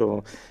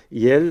mucho.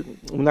 Y él,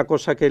 una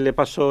cosa que le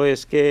pasó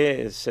es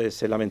que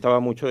se lamentaba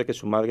mucho de que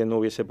su madre no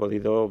hubiese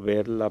podido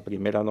ver la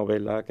primera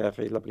novela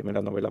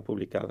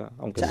publicada.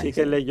 Aunque sí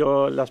que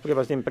leyó las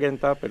pruebas de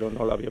imprenta, pero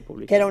no la vio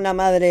publicada. Que era una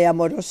madre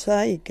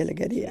amorosa y que le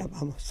quería,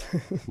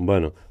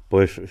 Bueno,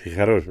 pues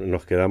fijaros,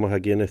 nos quedamos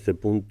aquí en este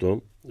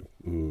punto,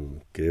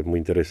 que es muy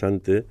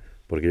interesante,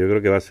 porque yo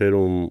creo que va a ser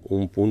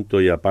un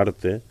punto y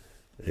aparte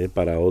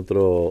para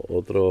otro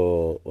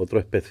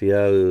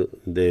especial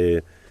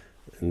de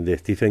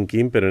Stephen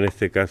King, pero en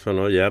este caso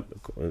no, ya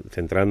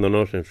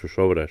centrándonos en sus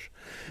obras.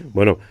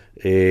 Bueno,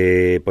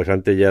 pues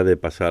antes ya de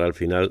pasar al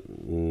final,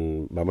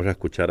 vamos a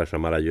escuchar a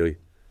Samara Joy,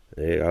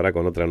 ahora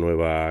con otra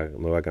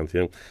nueva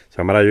canción.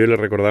 Samara Joy, le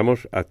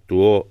recordamos,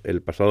 actuó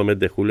el pasado mes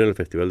de julio en el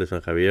Festival de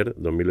San Javier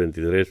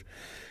 2023.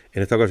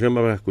 En esta ocasión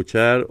vamos a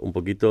escuchar un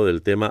poquito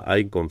del tema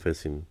I'm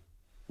Confessing.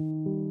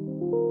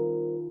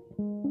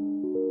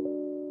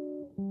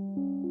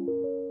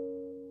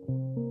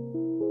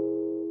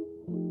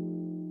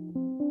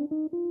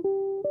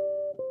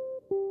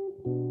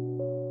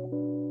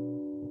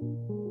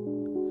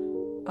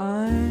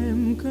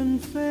 I'm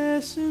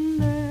confessing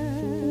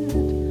that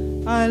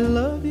I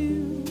love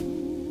you.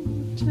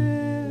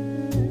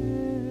 Tell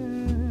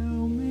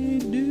me,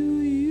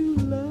 do you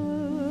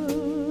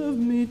love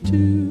me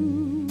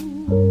too?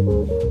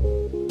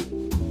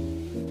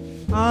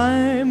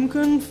 I'm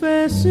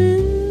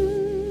confessing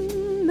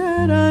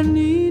that I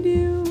need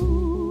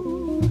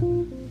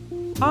you.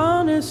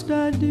 Honest,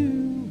 I do.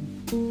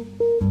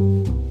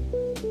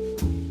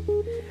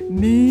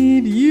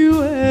 Need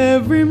you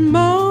every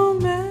moment.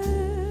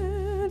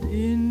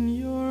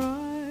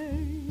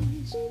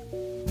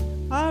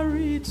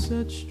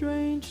 Such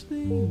strange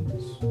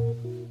things,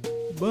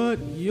 but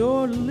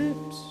your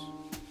lips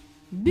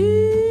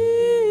deny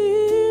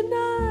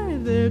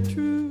their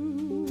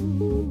truth.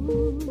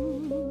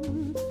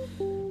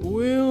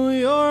 Will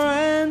your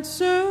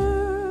answer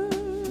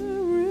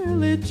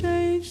really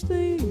change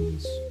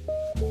things,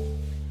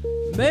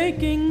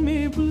 making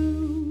me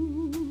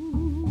blue?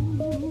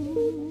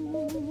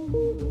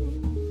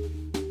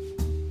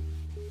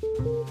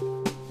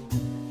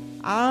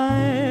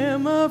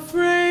 I'm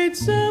afraid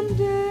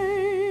someday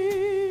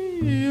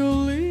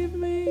you'll leave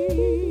me,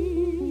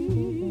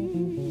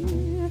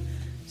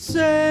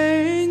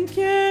 saying,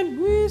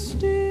 can't we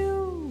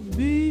still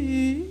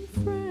be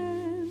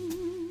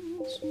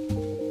friends?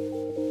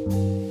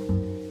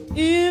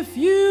 If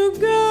you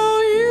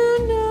go,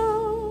 you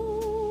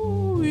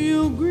know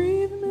you'll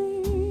grieve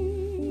me.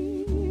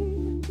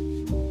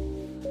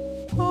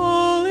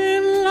 All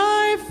in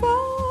life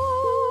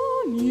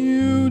on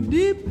you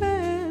depends.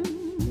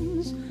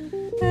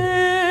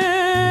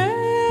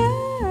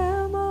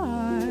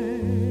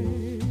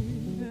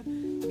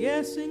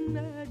 Guessing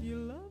that you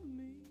love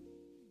me.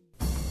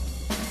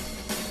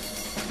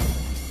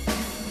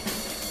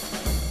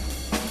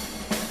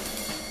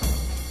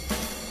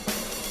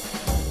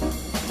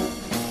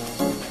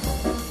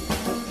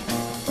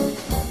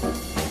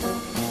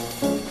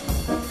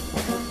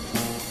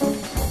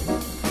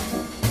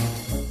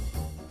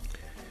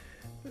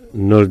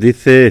 Nos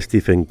dice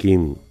Stephen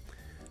King: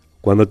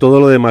 cuando todo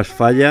lo demás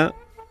falla,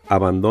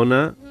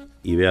 abandona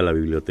y ve a la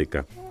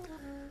biblioteca.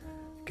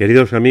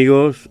 Queridos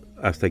amigos,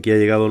 hasta aquí ha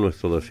llegado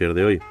nuestro dossier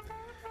de hoy.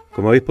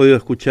 Como habéis podido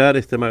escuchar,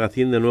 este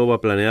magazine de nuevo ha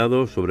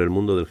planeado sobre el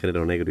mundo del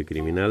género negro y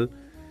criminal,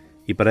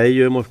 y para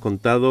ello hemos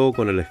contado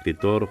con el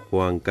escritor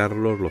Juan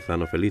Carlos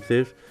Lozano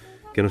Felices,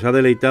 que nos ha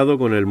deleitado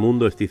con el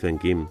mundo de Stephen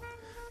King.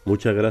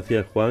 Muchas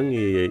gracias, Juan,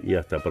 y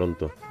hasta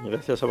pronto.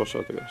 Gracias a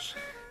vosotros.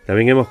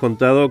 También hemos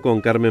contado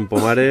con Carmen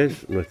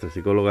Pomares, nuestra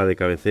psicóloga de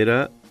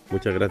cabecera.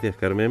 Muchas gracias,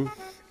 Carmen.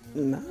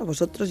 A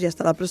vosotros y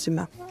hasta la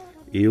próxima.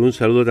 Y un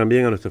saludo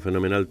también a nuestro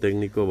fenomenal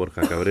técnico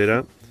Borja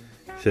Cabrera.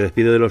 Se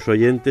despide de los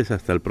oyentes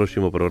hasta el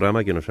próximo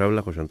programa, que nos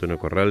habla José Antonio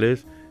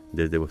Corrales,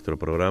 desde vuestro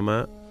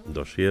programa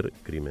Dossier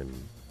Crimen.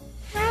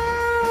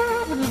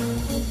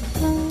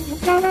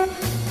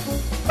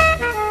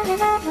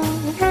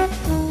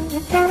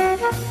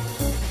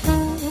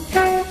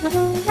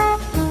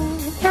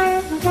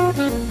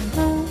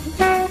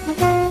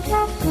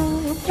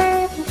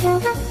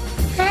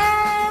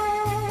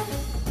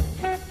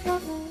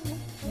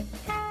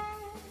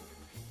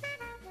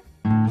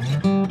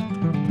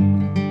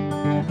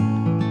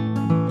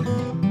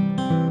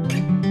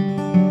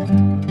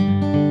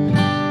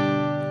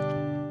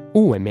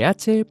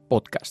 UMH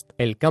Podcast,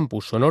 el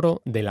campus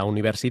sonoro de la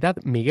Universidad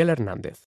Miguel Hernández.